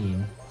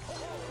Queen.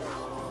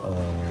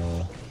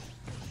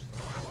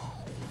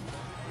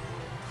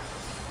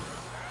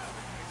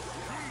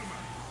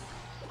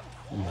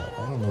 Yeah,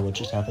 I don't know what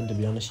just happened, to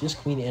be honest. He has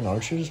Queen and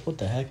archers? What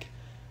the heck?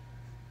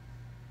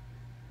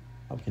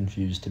 I'm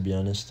confused, to be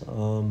honest.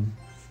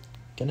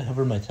 Gonna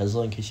hover my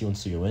Tesla in case he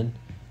wants to go in.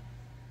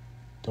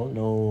 I don't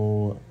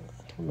know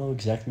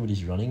exactly what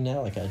he's running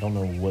now. Like, I don't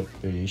know what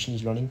variation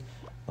he's running.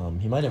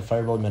 He might have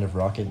Fireball, he might have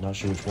Rocket, not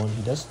sure which one.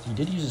 He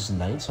did use his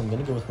Knight, so I'm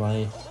gonna go with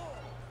my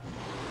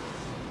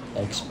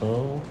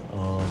X-Bow.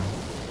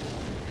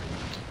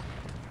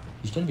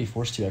 He's gonna be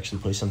forced to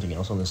actually play something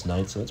else on this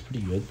Knight, so that's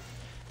pretty good.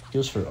 He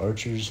goes for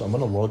archers. I'm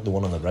gonna log the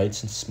one on the right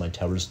since my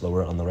tower's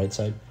lower on the right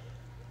side.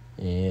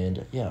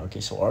 And yeah,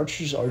 okay, so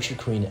archers, archer,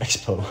 queen,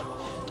 X-Bow.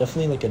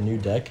 Definitely like a new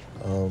deck.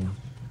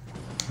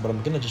 But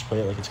I'm gonna just play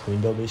it like it's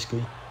Queen Bow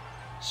basically,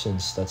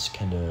 since that's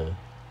kind of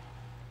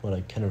what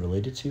I kind of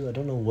related to. I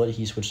don't know what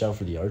he switched out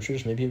for the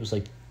archers. Maybe it was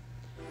like,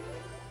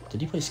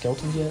 did he play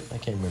skeletons yet? I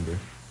can't remember.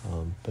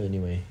 But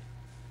anyway,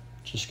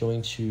 just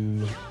going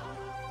to,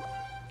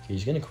 okay,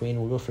 he's gonna queen.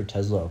 We'll go for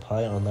Tesla up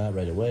high on that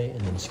right away, and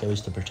then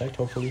Skellies to protect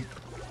hopefully.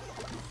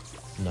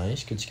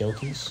 Nice, good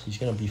skeletons. He's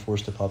gonna be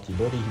forced to pop the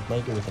ability. He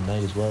might go with a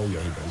Knight as well.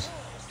 Yeah, he does.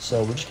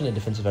 So we're just gonna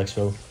defensive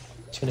Expo.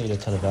 It's gonna get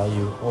a ton of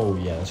value. Oh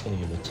yeah, it's gonna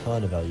give a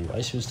ton of value.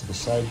 ICEBOW to the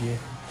side here,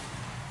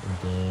 and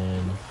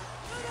then.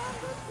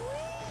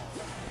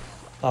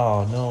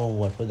 Oh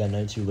no, I played that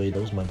Knight too late.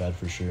 That was my bad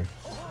for sure.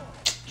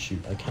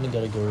 Shoot, I kind of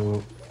gotta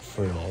go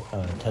for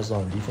Tesla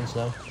on defense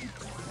now.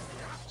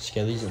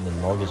 Skellies and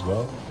then Log as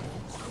well.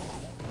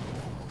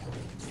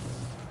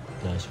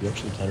 Nice, we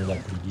actually countered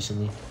that pretty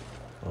decently.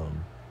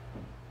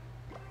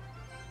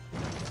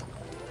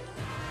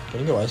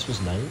 Gonna go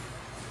ICEBOW's Knight.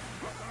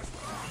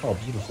 Oh,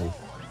 beautiful.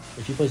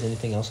 If he plays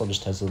anything else, I'll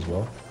just Tesla as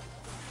well.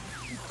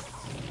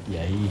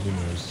 Yeah, he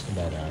knows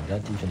that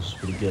that defense was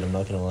pretty good, I'm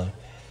not gonna lie.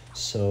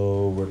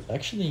 So we're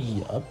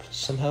actually up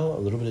somehow, a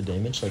little bit of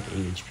damage, like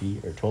 8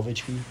 HP, or 12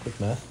 HP, quick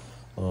math.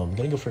 I'm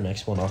gonna go for an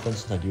X1 offense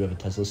since I do have a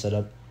Tesla set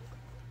up.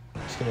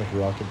 Just gonna have to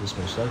rocket this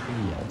most likely.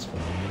 Yeah, it's fine,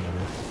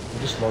 whatever.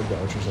 We'll just log the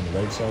archers on the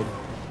right side.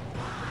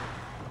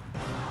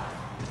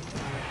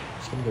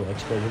 Just gonna go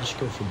X-Bow. We'll just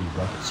go for the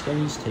rocket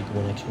Skellies, take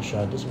one extra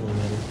shot, doesn't really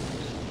matter.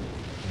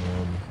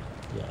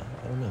 Yeah,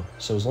 I don't know.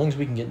 So as long as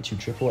we can get into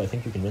triple, I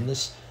think we can win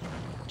this,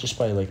 just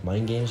by like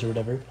mind games or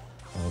whatever.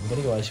 I'm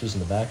gonna go ICEBOW's in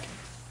the back.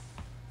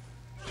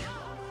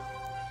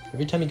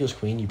 Every time he goes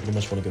queen, you pretty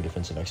much want to go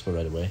defensive Expo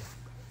right away.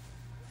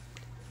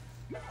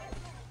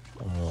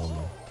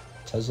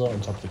 Tesla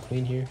on top of the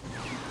queen here.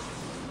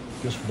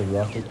 Goes for the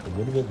rocket a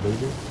little bit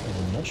later.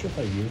 I'm not sure if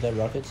I agree with that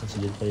rocket since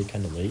he did play it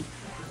kind of late.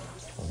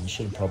 He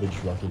should have probably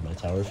just rocketed my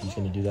tower if he's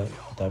going to do that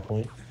at that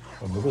point.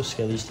 We'll go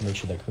Skellies to make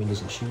sure that queen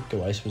doesn't shoot. Go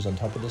ICEBOW's on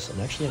top of this.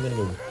 And actually I'm going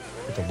to go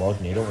with the log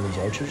NATO on these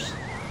archers.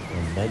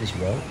 And Knight as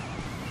well.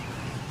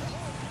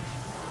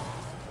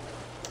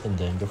 And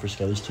then go for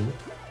Skellies too.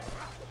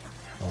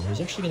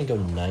 He's actually going to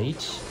go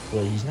Knight,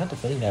 but he's not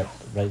defending that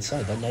right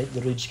side. That Knight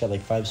literally just got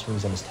like 5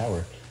 swings on his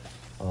tower.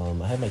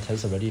 I have my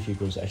Tesla ready if he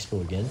goes Expo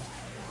again.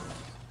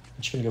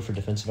 I'm just going to go for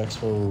defensive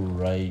Expo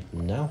right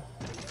now.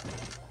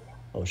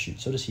 Oh shoot,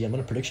 so does he. I'm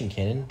going to prediction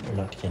cannon, or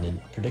not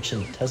cannon,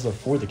 prediction Tesla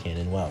for the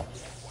cannon. Wow,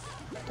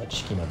 that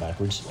just came out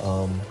backwards.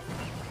 Don't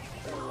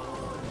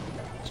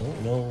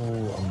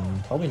know,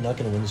 I'm probably not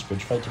going to win this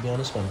bridge fight to be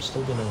honest, but I'm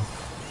still going to...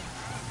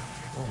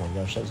 Oh my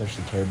gosh, that was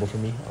actually terrible for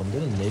me. I'm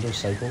going to NATO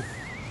cycle.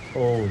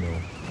 Oh no.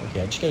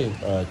 Okay, I just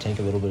gotta tank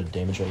a little bit of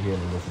damage right here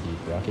and then go for the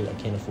rocket. I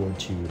can't afford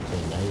to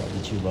play Knight, I'll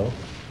be too low.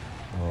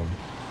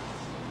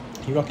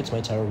 He rockets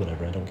my tower,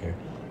 whatever, I don't care.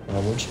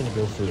 We're just gonna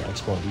go for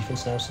Expo on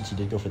defense now since he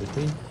did go for the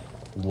queen.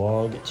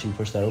 Log to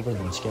push that over,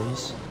 then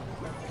Skellies.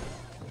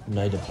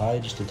 Knight up high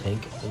just to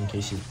tank in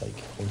case he like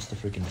wants to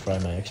freaking fry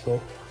my Expo.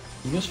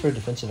 He goes for a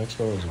defensive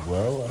Expo as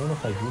well. I don't know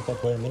if I agree with that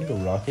play. I'm gonna go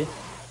rocket.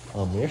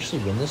 We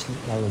actually win this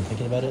now that I'm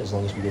thinking about it, as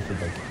long as we go for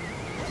like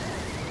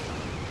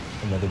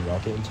another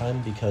rocket in time,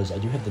 because I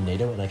do have the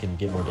NATO and I can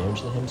get more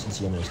damage than him since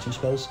he only has 2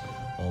 spells.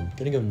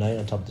 Gonna go Knight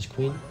on top of this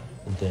queen,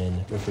 and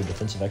then go for a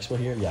defensive Expo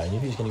here. Yeah, I knew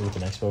he was gonna go with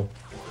an Expo.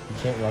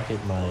 He can't rocket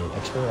my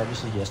Expo,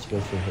 obviously he has to go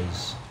for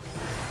his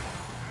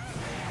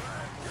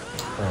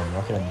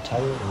Rocket on the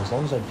tower, and as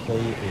long as I play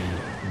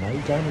a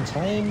knight down in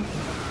time,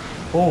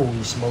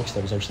 holy smokes,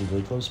 that was actually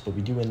really close, but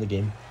we do win the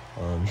game.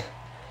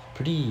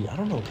 Pretty, I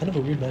don't know, kind of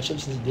a weird matchup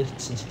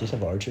since he did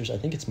have archers. I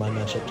think it's my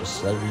matchup just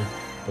slightly,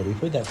 but we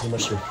played that pretty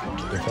much to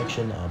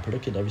perfection,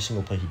 predicted every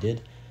single play he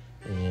did,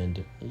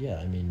 and yeah,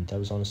 I mean, that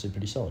was honestly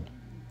pretty solid.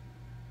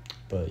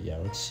 But yeah,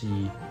 let's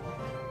see.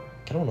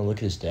 Kind of want to look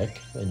at his deck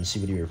and see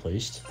what he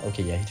replaced.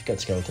 Okay, yeah, he took out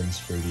skeletons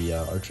for the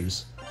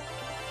archers.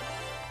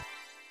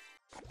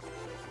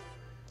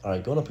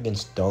 Alright, going up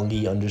against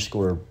Dongi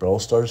underscore Brawl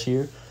Stars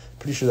here.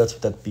 Pretty sure that's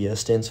what that BS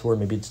stands for.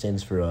 Maybe it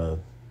stands for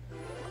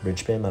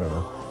bridge spam, I don't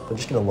know. But I'm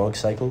just going to log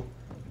cycle.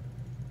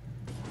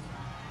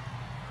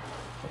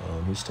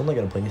 He's still not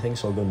going to play anything,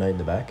 so I'll go knight in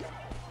the back.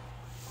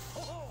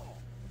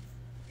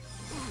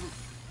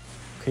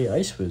 Okay,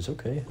 Ice Wiz,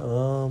 okay.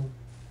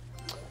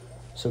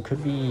 So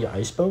could be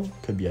ICEBOW,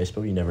 could be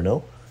ICEBOW, you never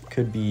know.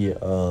 Could be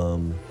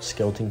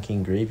Skeleton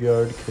King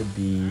Graveyard, could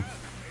be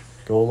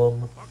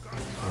Golem.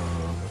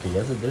 Okay,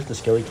 yeah, there's the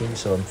Skelly King,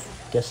 so I'm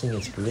guessing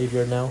it's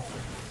Graveyard now.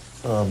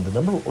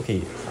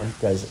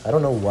 Guys, I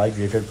don't know why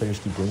Graveyard players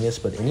keep doing this,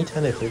 but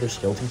anytime they play their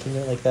Skeleton King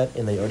out like that,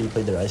 and they already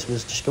played their Ice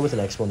Wiz, just go with an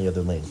Expo on the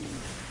other lane.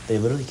 They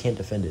literally can't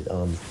defend it.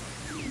 I'm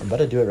about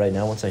to do it right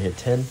now once I hit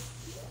 10.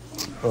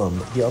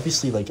 He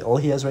obviously, like, all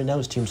he has right now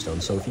is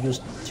Tombstone, so if he goes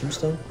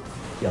Tombstone,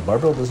 yeah,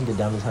 Barbell doesn't get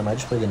down in time. I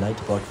just play the Knight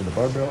to block for the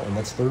Barbell, and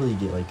that's literally,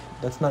 like,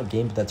 that's not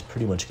game, but that's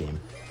pretty much game.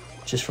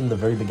 Just from the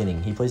very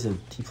beginning. He plays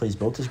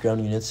both his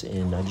ground units,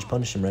 and I just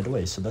punish him right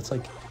away, so that's,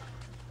 like,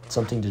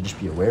 something to just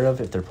be aware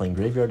of if they're playing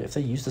Graveyard. If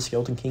they use the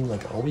Skeleton King,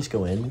 like, always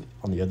go in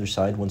on the other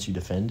side once you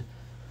defend.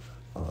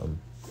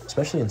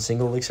 Especially in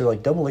single elixir,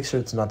 like double elixir,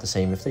 it's not the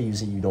same. If they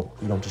use it, you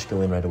don't just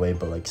go in right away.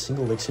 But like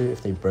single elixir,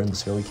 if they burn the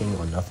Skelly King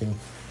on nothing,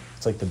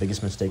 it's like the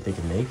biggest mistake they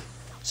can make.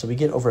 So we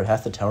get over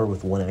half the tower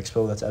with one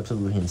Expo. That's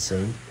absolutely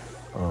insane.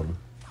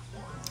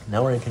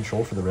 Now we're in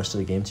control for the rest of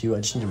the game too.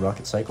 I just need to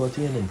rocket cycle at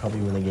the end and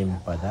probably win the game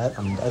by that.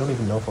 I don't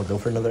even know if I'll go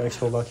for another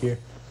Expo block here.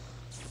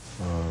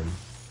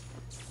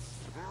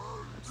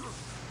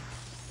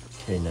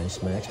 Okay,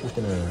 nice. My Expo's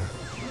gonna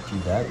do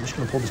that. I'm just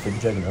gonna pull this baby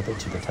dragon up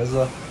into the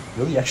Tesla.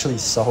 Really actually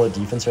solid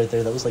defense right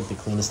there. That was like the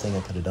cleanest thing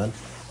I could have done.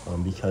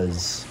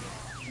 Because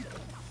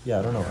yeah,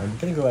 I don't know. I'm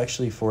gonna go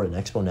actually for an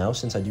Expo now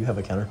since I do have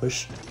a counter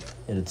push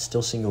and it's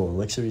still single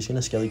elixir. He's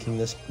gonna Skelly King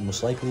this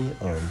most likely.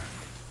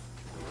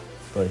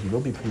 But he will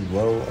be pretty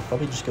low. I'll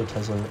probably just go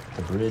Tesla at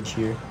the bridge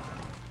here.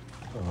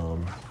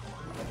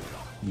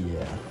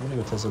 Yeah, I'm gonna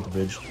go Tesla at the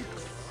bridge.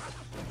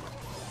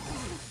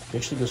 He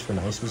actually goes for an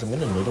Ice Wiz. I'm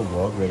gonna Natal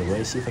Log right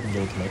away, see if I can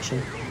get a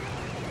connection.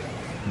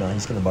 No,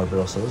 he's gonna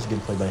Barbell, so that was a good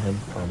play by him.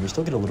 We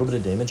still get a little bit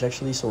of damage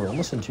actually, so we're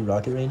almost in 2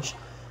 rocket range.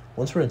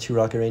 Once we're in 2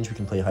 rocket range, we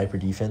can play hyper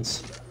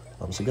defense.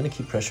 So gonna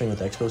keep pressuring with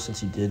Expo since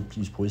he did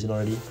use poison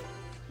already.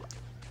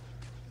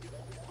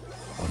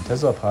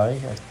 Tesla up high.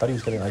 I thought he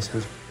was getting Ice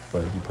Wiz,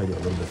 but he played it a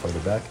little bit farther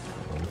back.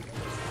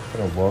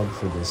 Gonna log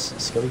for this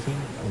Skelly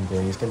King, and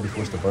then he's gonna be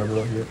forced to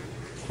Barbell here.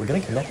 We're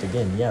gonna connect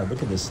again. Yeah,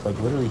 look at this. Like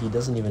literally, he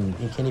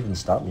can't even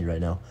stop me right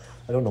now.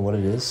 I don't know what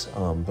it is,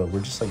 but we're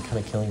just like kind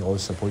of killing all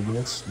his support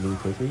units really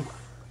quickly.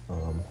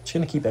 Just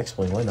gonna keep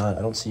exploiting. Why not?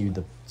 I don't see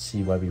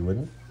why we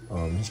wouldn't.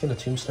 He's gonna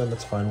Tombstone.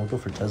 That's fine. We'll go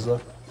for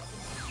Tesla.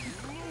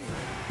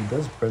 He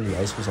does burn the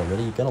Ice Wiz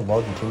already. You're gonna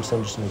log the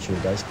Tombstone just to make sure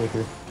it dies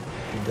quicker.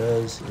 He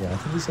does. Yeah, I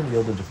think he's gonna be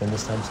able to defend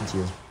this time since he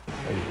has. Oh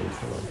wait,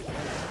 hold on.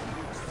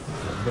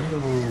 I'm gonna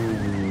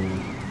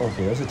go.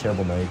 Okay, that was a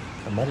terrible night.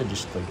 I might have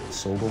just like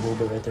sold a little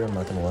bit right there. I'm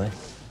not gonna lie.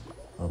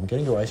 I'm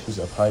gonna go Ice Wiz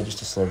up high just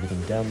to slow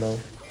everything down though.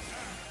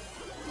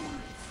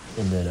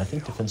 And then I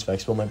think Defensive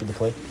Expo might be the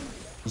play.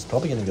 He's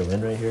probably gonna go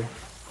in right here.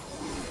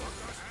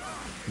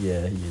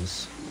 Yeah, he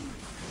is.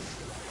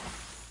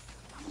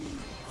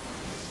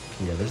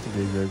 Okay, yeah, there's the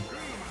Graveyard.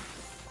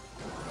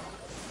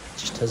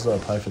 Just Tesla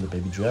up high for the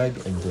baby drag,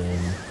 and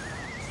then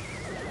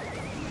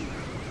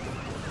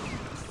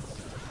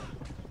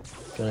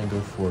gonna go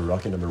for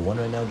rocket number 1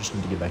 right now. Just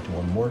need to get back to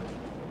 1 more.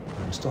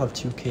 I still have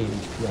 2k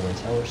HP on my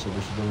tower, so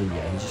there's really,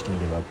 yeah, he's just gonna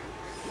give up.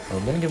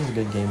 I'm gonna give him a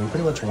good game. We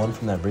pretty much won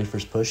from that very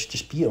first push.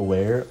 Just be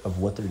aware of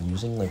what they're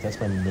using. Like that's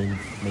my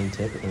main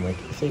tip. And like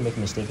if they make a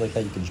mistake like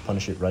that, you can just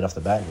punish it right off the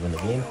bat and win the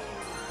game.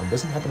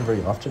 Doesn't happen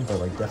very often, but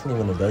like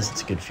definitely when it does,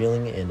 it's a good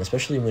feeling. And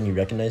especially when you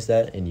recognize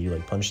that and you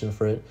like punish them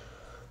for it,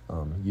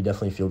 you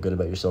definitely feel good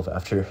about yourself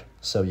after.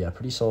 So yeah,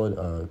 pretty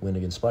solid win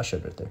against Splash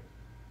Shed right there.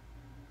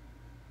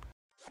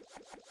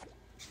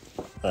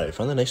 Alright,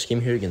 found the next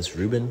game here against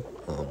Ruben.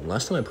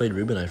 Last time I played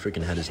Ruben, I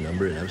freaking had his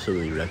number and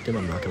absolutely wrecked him,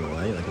 I'm not gonna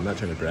lie. Like, I'm not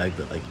trying to brag,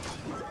 but like,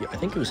 yeah, I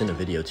think it was in a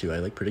video too. I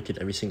like predicted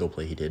every single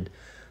play he did.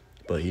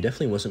 But he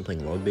definitely wasn't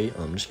playing log bait.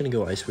 I'm just gonna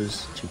go Ice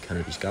Wiz to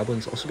counter these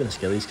goblins. Also gonna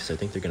Skellies because I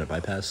think they're gonna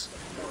bypass.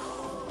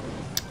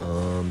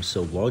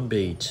 So log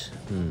bait,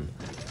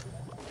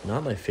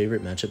 not my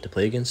favorite matchup to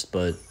play against,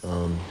 but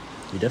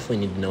you definitely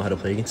need to know how to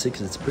play against it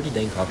because it's pretty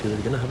dang popular.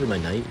 Gonna hover my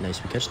knight.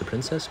 Nice, we catch the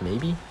princess,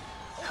 maybe?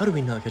 How do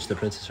we not catch the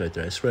princess right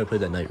there? I swear I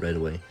played that knight right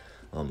away.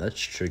 That's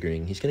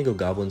triggering. He's gonna go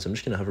goblins. I'm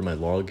just gonna hover my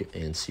log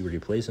and see where he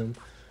plays him.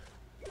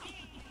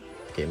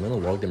 Okay, I'm gonna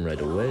log them right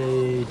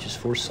away. Just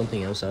force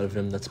something else out of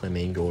him. That's my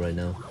main goal right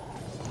now.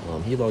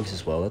 He logs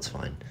as well. That's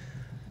fine.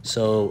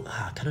 So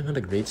kind of not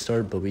a great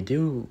start, but we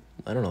do.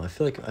 I don't know. I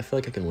feel like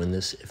I can win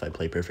this if I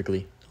play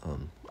perfectly.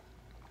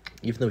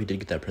 Even though he did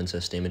get that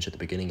princess damage at the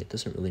beginning, it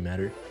doesn't really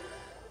matter.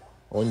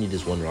 All I need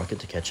is one rocket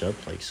to catch up.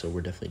 Like, so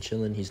we're definitely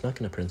chilling. He's not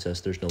gonna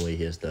princess. There's no way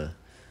he has that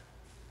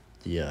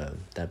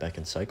back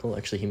in cycle.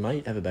 Actually, he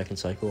might have a back in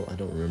cycle. I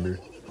don't remember.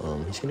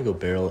 He's gonna go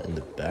barrel in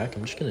the back.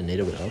 I'm just gonna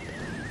NATO it up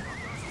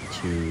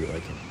to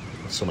like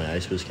so my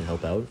ICEBOWs can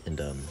help out and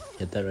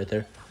hit that right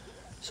there.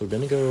 So we're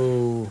gonna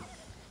go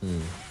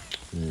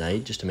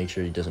Knight just to make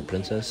sure he doesn't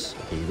princess.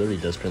 Okay, he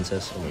literally does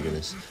princess. Oh my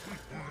goodness.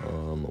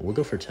 We'll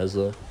go for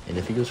Tesla, and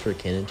if he goes for a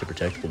cannon to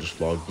protect, we'll just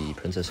log the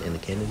princess and the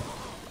cannon.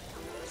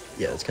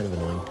 Yeah, it's kind of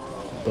annoying,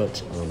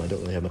 but I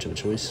don't really have much of a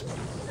choice.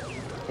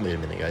 Wait a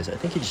minute, guys. I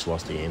think he just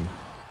lost the game.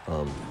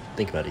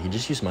 Think about it. He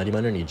just used Mighty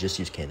Miner and he just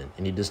used cannon,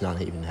 and he does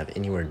not even have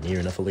anywhere near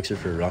enough elixir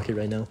for a rocket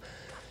right now.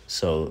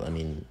 So I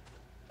mean,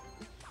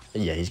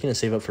 yeah, he's gonna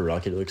save up for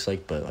rocket, it looks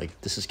like, but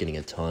like this is getting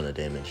a ton of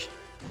damage.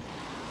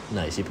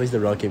 Nice, he plays the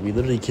rocket. We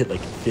literally get like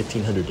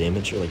 1500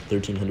 damage or like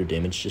 1300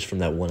 damage just from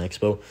that one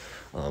expo.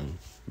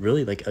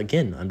 Really, like,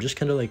 again, I'm just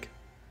kind of like,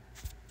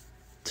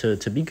 to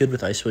be good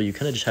with ICEBOW, you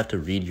kind of just have to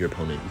read your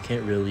opponent. You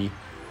can't really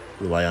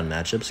rely on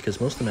matchups because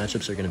most of the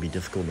matchups are going to be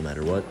difficult no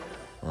matter what.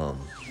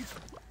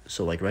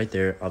 So like right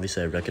there,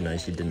 obviously I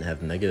recognized he didn't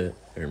have Mega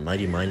or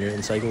Mighty Miner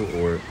in cycle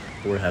or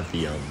have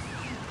the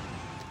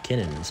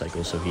cannon in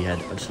cycle, so he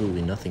had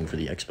absolutely nothing for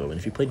the expo. And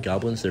if he played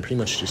goblins, they're pretty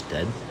much just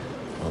dead.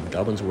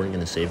 Goblins weren't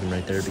going to save him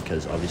right there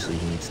because obviously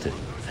he needs to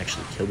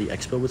actually kill the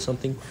expo with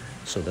something,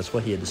 so that's why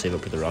he had to save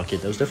up for the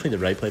rocket. That was definitely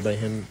the right play by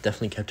him.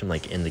 Definitely kept him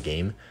like in the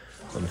game.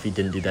 If he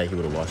didn't do that, he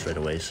would have lost right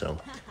away. So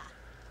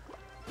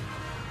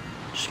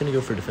just gonna go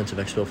for defensive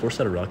expo, force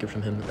out a rocket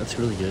from him. That's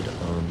really good.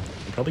 I'm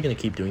probably gonna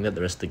keep doing that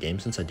the rest of the game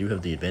since I do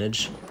have the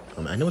advantage.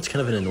 I know it's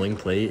kind of an annoying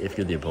play if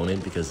you're the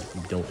opponent because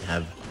you don't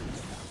have,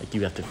 like,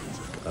 you have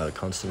to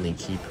constantly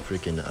keep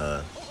freaking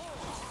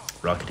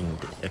rocketing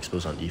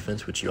expos on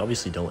defense, which you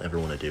obviously don't ever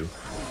want to do,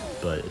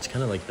 but it's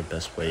kind of like the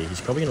best way. He's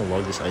probably gonna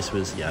log this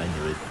ICEBOW. Yeah, I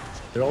knew it.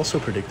 They're also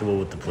predictable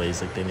with the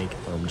plays like they make.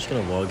 I'm just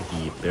gonna log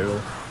the barrel,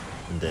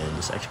 and then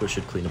this expo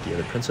should clean up the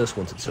other princess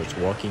once it starts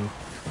walking.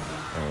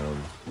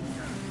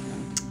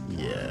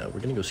 Yeah, we're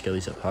gonna go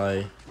Skellies up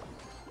high.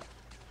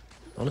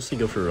 Honestly,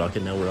 go for a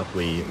rocket now. We're up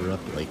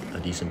like a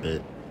decent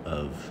bit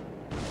of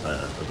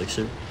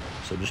elixir,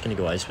 so I'm just gonna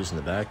go ICEBOWs in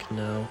the back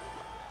now.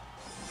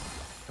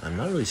 I'm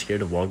not really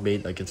scared of log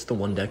bait. Like, it's the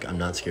one deck I'm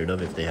not scared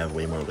of if they have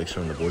way more elixir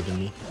on the board than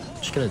me.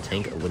 I'm just gonna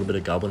tank a little bit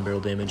of goblin barrel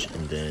damage,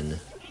 and then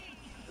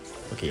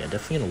okay, yeah,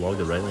 definitely gonna log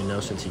the right lane now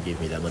since he gave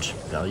me that much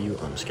value.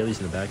 Skelly's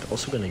in the back.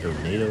 Also gonna go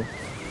NATO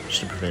just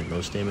to prevent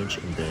most damage,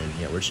 and then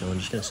yeah, we're chilling.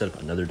 Just gonna set up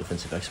another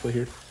defensive expo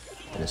here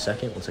in a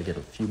second once I get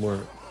a few more.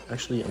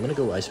 Actually, I'm gonna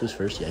go ICEBOWs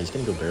first. Yeah, he's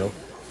gonna go barrel.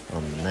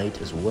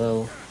 Knight as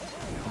well.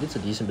 He gets a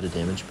decent bit of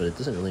damage, but it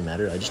doesn't really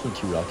matter. I just need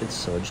 2 rockets,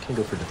 so I'm just gonna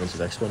go for defensive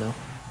expo now.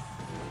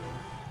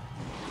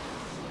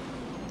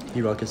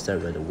 He rockets that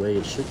right away.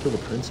 It should kill the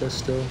princess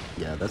still.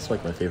 Yeah, that's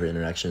like my favorite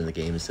interaction in the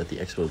game is that the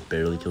expo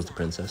barely kills the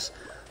princess.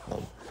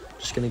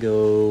 Just gonna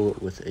go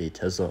with a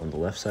Tesla on the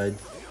left side,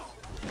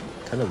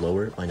 kind of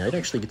lower. My knight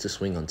actually gets a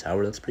swing on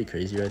tower. That's pretty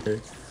crazy right there.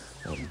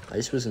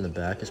 ICEBOWs in the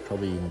back is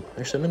probably,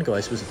 actually I'm gonna go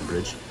ICEBOWs at the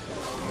bridge,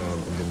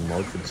 and then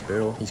log for this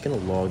barrel. He's gonna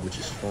log, which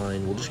is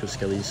fine. We'll just go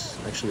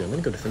Skellies. Actually, I'm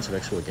gonna go defensive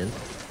expo again,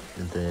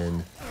 and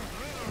then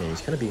man,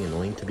 he's kind of being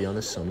annoying to be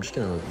honest. So I'm just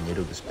gonna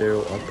NATO this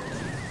barrel up.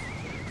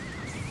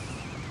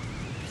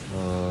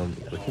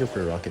 We can go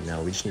for a rocket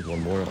now. We just need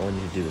one more. All I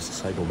need to do is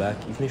cycle back.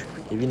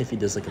 Even if he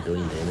does like a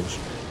billion damage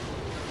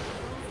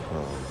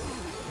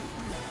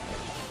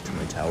to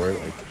my tower,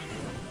 like,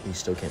 he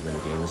still can't win the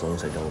game as long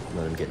as I don't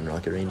let him get in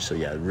rocket range. So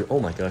yeah, oh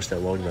my gosh, that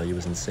log value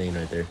was insane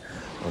right there.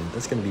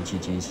 That's gonna be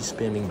GG's. He's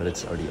spamming, but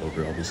it's already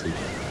over, obviously.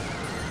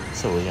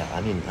 So yeah,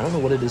 I mean, I don't know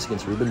what it is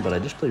against Ruben, but I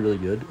just play really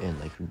good and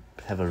like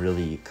have a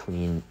really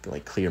clean,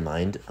 like, clear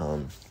mind.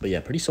 But yeah,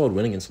 pretty solid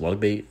win against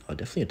Logbait.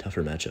 Definitely a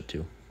tougher matchup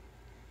too.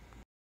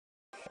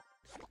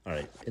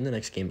 Alright, in the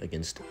next game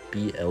against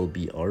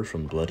BLBR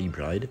from Bloody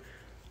Bride.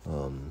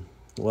 A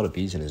lot of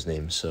B's in his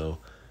name, so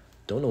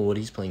don't know what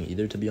he's playing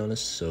either, to be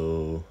honest.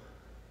 So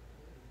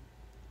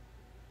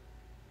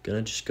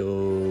gonna just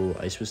go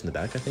ICEBOWs in the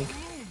back, I think.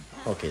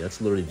 Okay,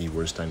 that's literally the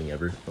worst timing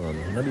ever.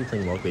 He might be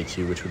playing Logbait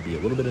too, which would be a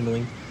little bit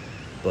annoying,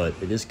 but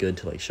it is good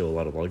to like show a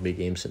lot of Logbait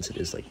games since it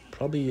is like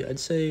probably, I'd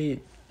say,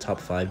 top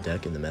 5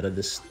 deck in the meta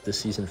this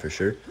season for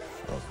sure.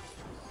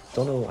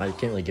 Don't know, I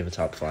can't really give a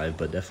top 5,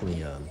 but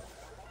definitely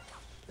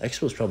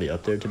Expo is probably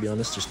up there, to be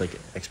honest, just like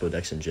Expo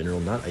decks in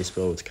general. Not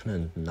ICEBOW, it's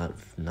kind of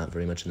not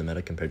very much in the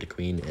meta compared to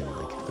Queen and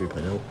like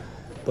 3.0.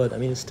 But I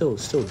mean, it's still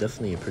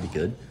definitely pretty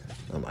good.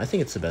 I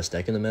think it's the best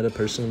deck in the meta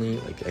personally,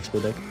 like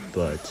Expo deck,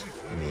 but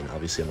I mean,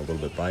 obviously I'm a little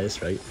bit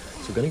biased, right?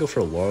 So I'm gonna go for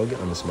a log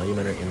on this Mighty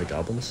Miner and the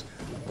Goblins.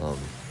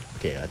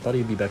 Okay, I thought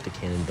he'd be back to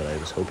cannon, but I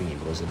was hoping he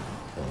wasn't.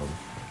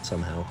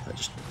 Somehow, I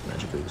just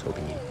magically was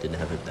hoping he didn't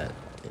have it that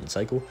in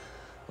cycle.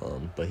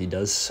 But he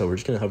does, so we're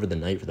just gonna hover the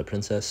Knight for the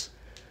Princess.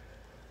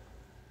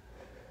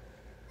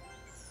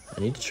 I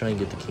need to try and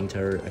get the king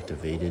tower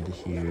activated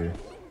here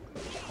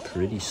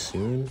pretty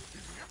soon.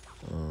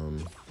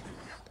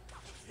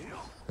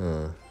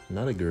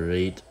 Not a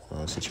great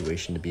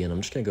situation to be in.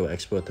 I'm just gonna go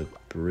expo at the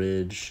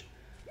bridge.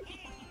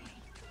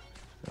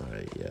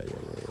 Alright, yeah,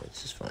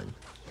 this is fine.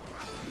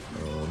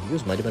 He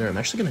goes Mighty Miner. I'm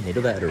actually gonna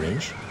NATO that at a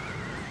range.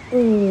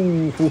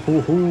 Ooh,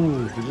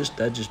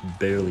 that just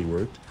barely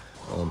worked.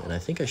 And I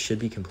think I should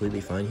be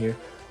completely fine here.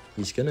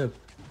 He's gonna,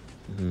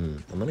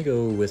 I'm gonna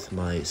go with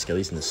my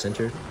Skellies in the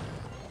center.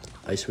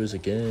 Ice Whiz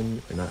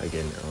again, or not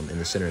again, in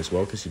the center as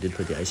well, because he did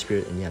put the Ice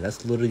Spirit. And yeah,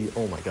 that's literally,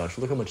 oh my gosh,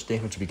 look how much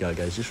damage we got,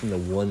 guys, just from the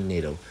one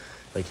NATO.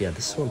 Like, yeah,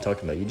 this is what I'm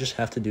talking about. You just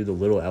have to do the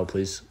little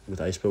outplays with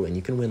ICEBOW, and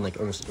you can win, like,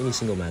 almost any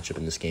single matchup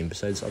in this game,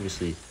 besides,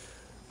 obviously,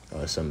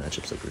 some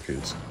matchups like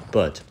Recruits.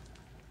 But,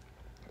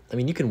 I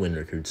mean, you can win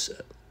Recruits,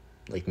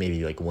 like,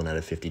 maybe, like, 1 out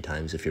of 50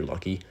 times if you're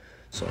lucky.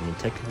 So, I mean,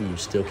 technically, you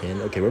still can.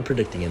 Okay, we're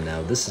predicting it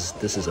now. This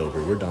is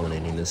over. We're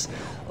dominating this.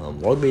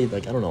 Logbait,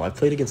 like, I don't know. I've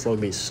played against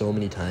Logbait so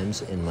many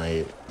times in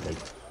my, like,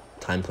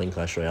 time playing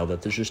Clash Royale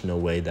that there's just no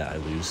way that I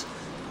lose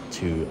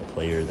to a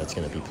player that's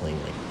going to be playing,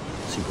 like,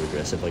 super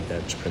aggressive like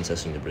that, just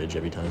princessing the bridge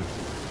every time.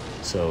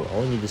 So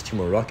all I need is 2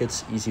 more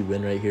rockets. Easy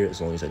win right here, as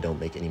long as I don't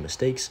make any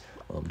mistakes.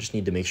 Just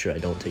need to make sure I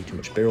don't take too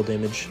much barrel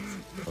damage,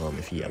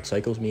 if he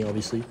outcycles me,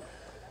 obviously.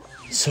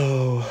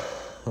 So,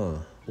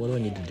 what do I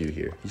need to do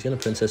here? He's going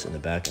to princess in the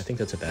back. I think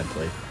that's a bad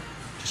play.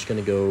 Just going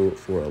to go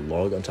for a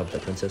log on top of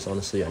that princess,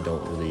 honestly. I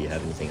don't really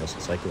have anything else to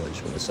cycle. I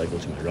just want to cycle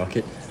to my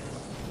rocket.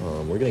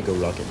 We're going to go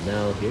rocket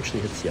now. He actually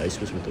hits the Ice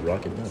Whiz with the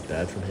rocket. Not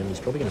bad from him. He's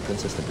probably going to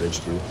princess the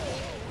bridge, too.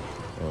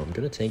 I'm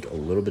going to tank a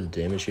little bit of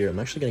damage here. I'm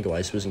actually going to go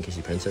Ice Whiz in case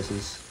he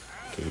princesses.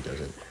 Okay, he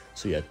doesn't.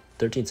 So yeah,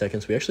 13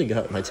 seconds. We actually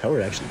got, my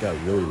tower actually got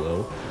really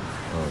low.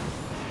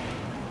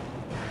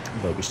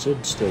 But we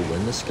should still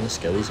win this. Going to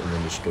Skellies and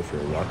then just go for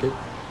a rocket.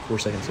 4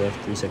 seconds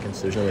left, 3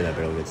 seconds. There's no way that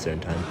barrel gets there in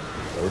time.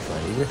 But we're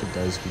fine. Even if it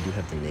does, we do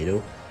have the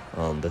NATO.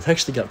 That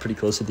actually got pretty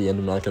close at the end,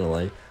 I'm not going to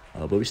lie.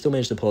 But we still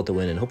managed to pull out the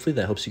win. And hopefully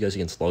that helps you guys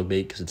against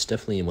Logbait, because it's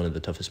definitely one of the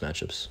toughest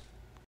matchups.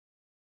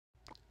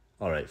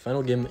 Alright,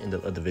 final game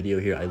of the video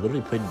here. I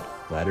literally played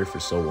ladder for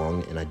so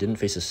long, and I didn't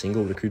face a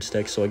single Recruits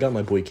deck, so I got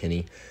my boy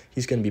Kenny.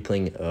 He's going to be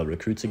playing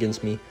Recruits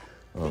against me,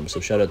 so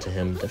shout out to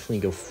him. Definitely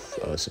go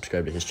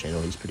subscribe to his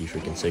channel. He's pretty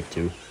freaking sick,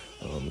 too.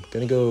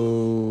 Gonna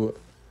go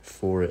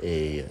for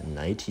a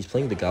Knight. He's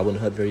playing the Goblin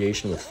Hut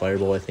variation with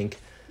Fireball, I think,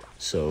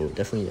 so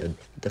definitely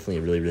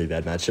a really, really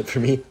bad matchup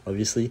for me,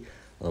 obviously.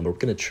 But we're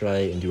going to try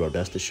and do our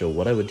best to show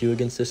what I would do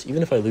against this.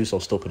 Even if I lose, I'll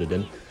still put it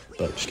in,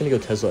 but just going to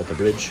go Tesla at the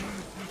bridge.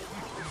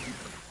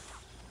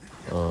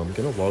 I'm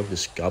going to log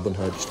this Goblin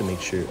Hut just to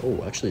make sure.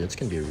 Oh, actually, that's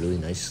going to be a really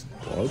nice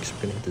log, so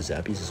we're going to hit the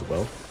Zappies as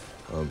well.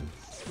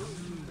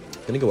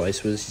 Going to go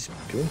Ice Whiz. He's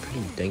going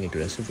pretty dang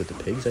aggressive with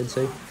the pigs, I'd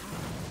say.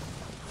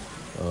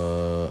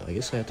 I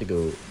guess I have to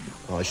go.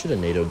 Oh, I should have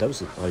NATO'd. That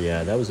was, oh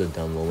yeah, that was a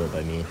dumb moment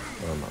by me.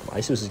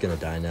 Ice Whiz is going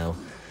to die now.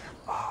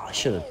 Oh, I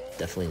should have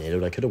definitely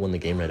NATO'd. I could have won the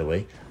game right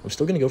away. I'm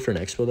still going to go for an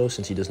Expo, though,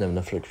 since he doesn't have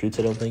enough Recruits,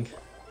 I don't think.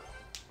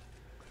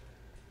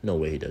 No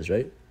way he does,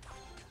 right?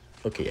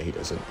 Okay, yeah, he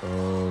doesn't.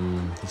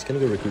 He's gonna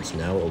go Recruits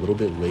now, a little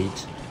bit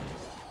late.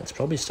 That's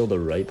probably still the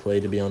right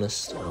play, to be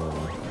honest.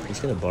 He's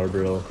gonna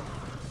Barbaro.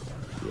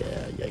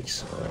 Yeah,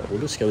 yikes. We'll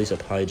go Skellies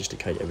up high just to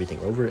kite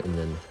everything over, and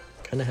then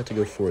kind of have to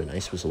go for an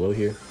Ice Whiz low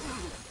here.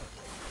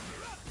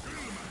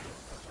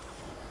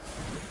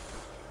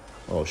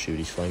 Oh shoot,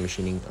 he's flying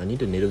machining. I need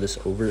to NATO this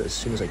over as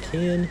soon as I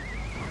can.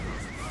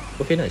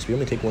 Okay, nice. We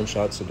only take 1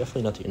 shot, so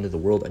definitely not the end of the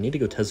world. I need to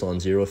go Tesla on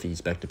 0 if he's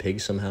back to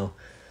pigs somehow.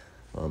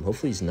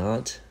 Hopefully he's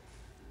not.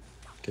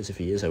 Because if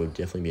he is, I would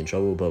definitely be in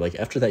trouble. But, like,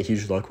 after that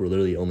huge lock, we're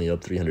literally only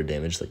up 300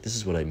 damage. Like, this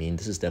is what I mean.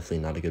 This is definitely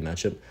not a good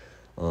matchup.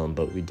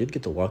 But we did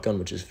get the lock on,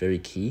 which is very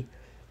key.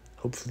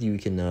 Hopefully we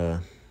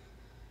can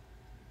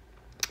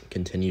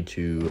continue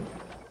to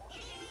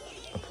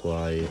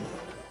apply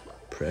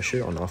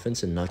pressure on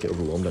offense and not get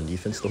overwhelmed on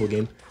defense the whole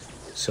game.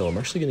 So I'm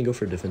actually going to go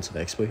for a defensive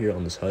expo here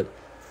on this hut.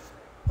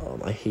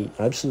 I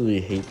absolutely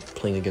hate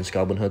playing against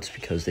Goblin Huts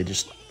because they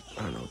just,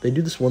 I don't know, they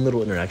do this one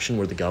little interaction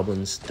where the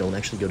goblins don't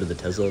actually go to the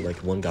Tesla. Like,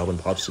 one goblin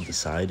pops to the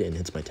side and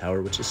hits my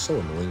tower, which is so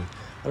annoying.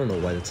 I don't know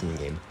why that's in the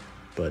game,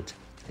 but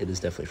it is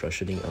definitely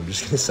frustrating. I'm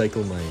just going to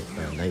cycle my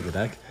Knight in the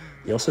back.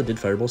 He also did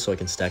Fireball, so I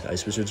can stack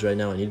Ice Wizards right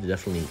now. I need to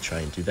definitely try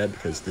and do that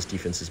because this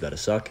defense is about to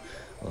suck.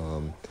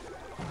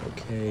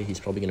 Okay, he's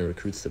probably going to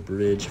recruit the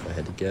bridge, if I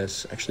had to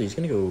guess. Actually, he's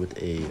going to go with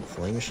a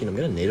Flying Machine. I'm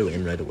going to NATO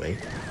in right away.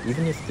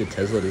 Even if the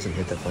Tesla doesn't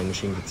hit that Flying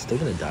Machine, it's still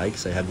going to die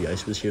because I have the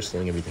Ice Wiz here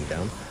slowing everything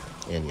down.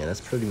 And yeah, that's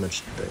pretty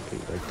much,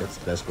 that's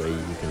the best way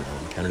you can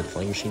counter the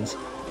Flying Machines.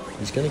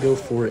 He's going to go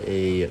for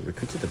a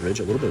recruit at the bridge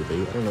a little bit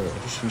late. I don't know,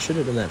 he should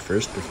have done that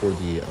first before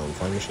the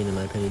Flying Machine, in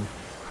my opinion.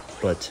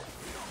 But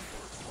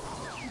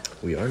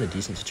we are in a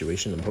decent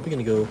situation. I'm probably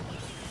going to go...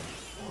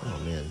 Oh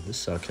man, this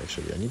sucks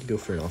actually. I need to go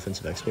for an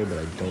offensive expo, but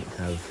I don't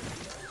have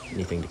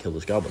anything to kill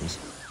those goblins.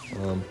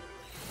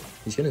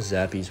 He's gonna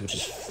Zappies, which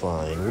is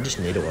fine. We'll just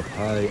NATO up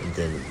high and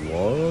then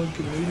log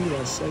maybe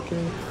last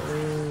second.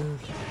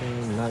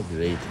 Not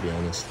great, to be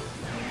honest.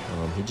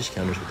 He just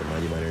counters with the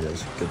Mighty Miner. That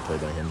was a good play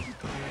by him.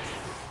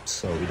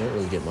 so we don't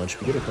really get much.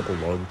 We get a couple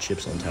log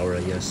chips on tower,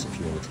 I guess, if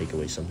you want to take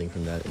away something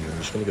from that. And then I'm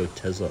just going to go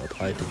Tesla up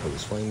high to pull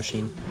his flying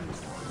machine.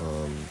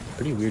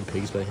 Pretty weird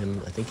pigs by him.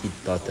 I think he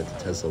thought that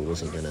the Tesla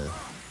wasn't going to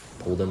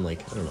pull them.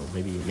 Like, I don't know,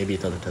 maybe he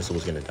thought the Tesla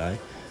was going to die.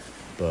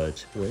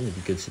 But we're in a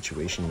good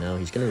situation now.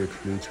 He's going to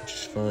recruit, which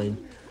is fine.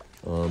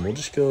 We'll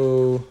just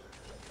go...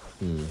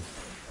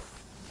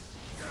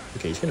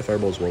 Okay, he's going to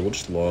fireball as well. We'll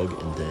just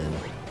log, and then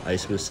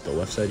ICEBOW to the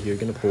left side here.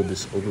 Going to pull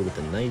this over with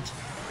the knight.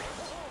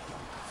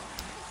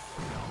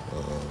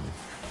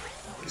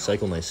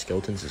 Cycle my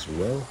skeletons as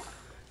well.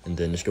 And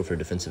then just go for a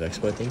defensive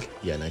expo, I think.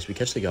 Yeah, nice. We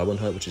catch the goblin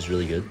hut, which is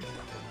really good.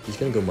 He's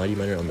going to go mighty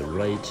miner on the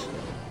right.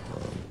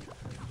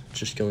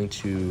 Just going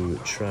to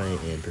try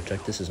and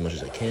protect this as much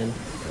as I can.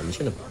 I'm just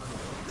going to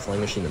flying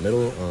machine in the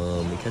middle.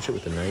 We catch it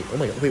with the knight. Oh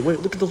my god, wait,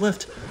 look at the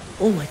left.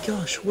 Oh my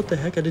gosh, what the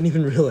heck? I didn't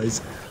even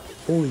realize.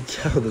 Holy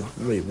cow,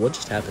 wait, what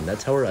just happened? That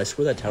tower, I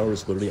swear that tower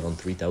was literally on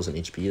 3000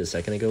 HP a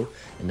second ago,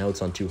 and now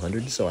it's on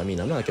 200. So, I mean,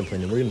 I'm not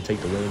complaining. We're going to take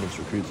the win against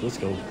recruits. Let's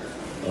go.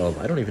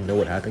 I don't even know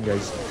what happened,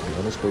 guys, to be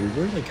honest, but we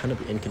were like kind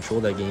of in control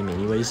of that game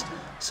anyways.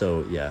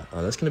 So, yeah,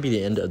 that's going to be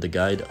the end of the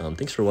guide.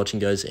 Thanks for watching,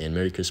 guys, and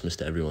Merry Christmas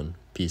to everyone.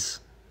 Peace.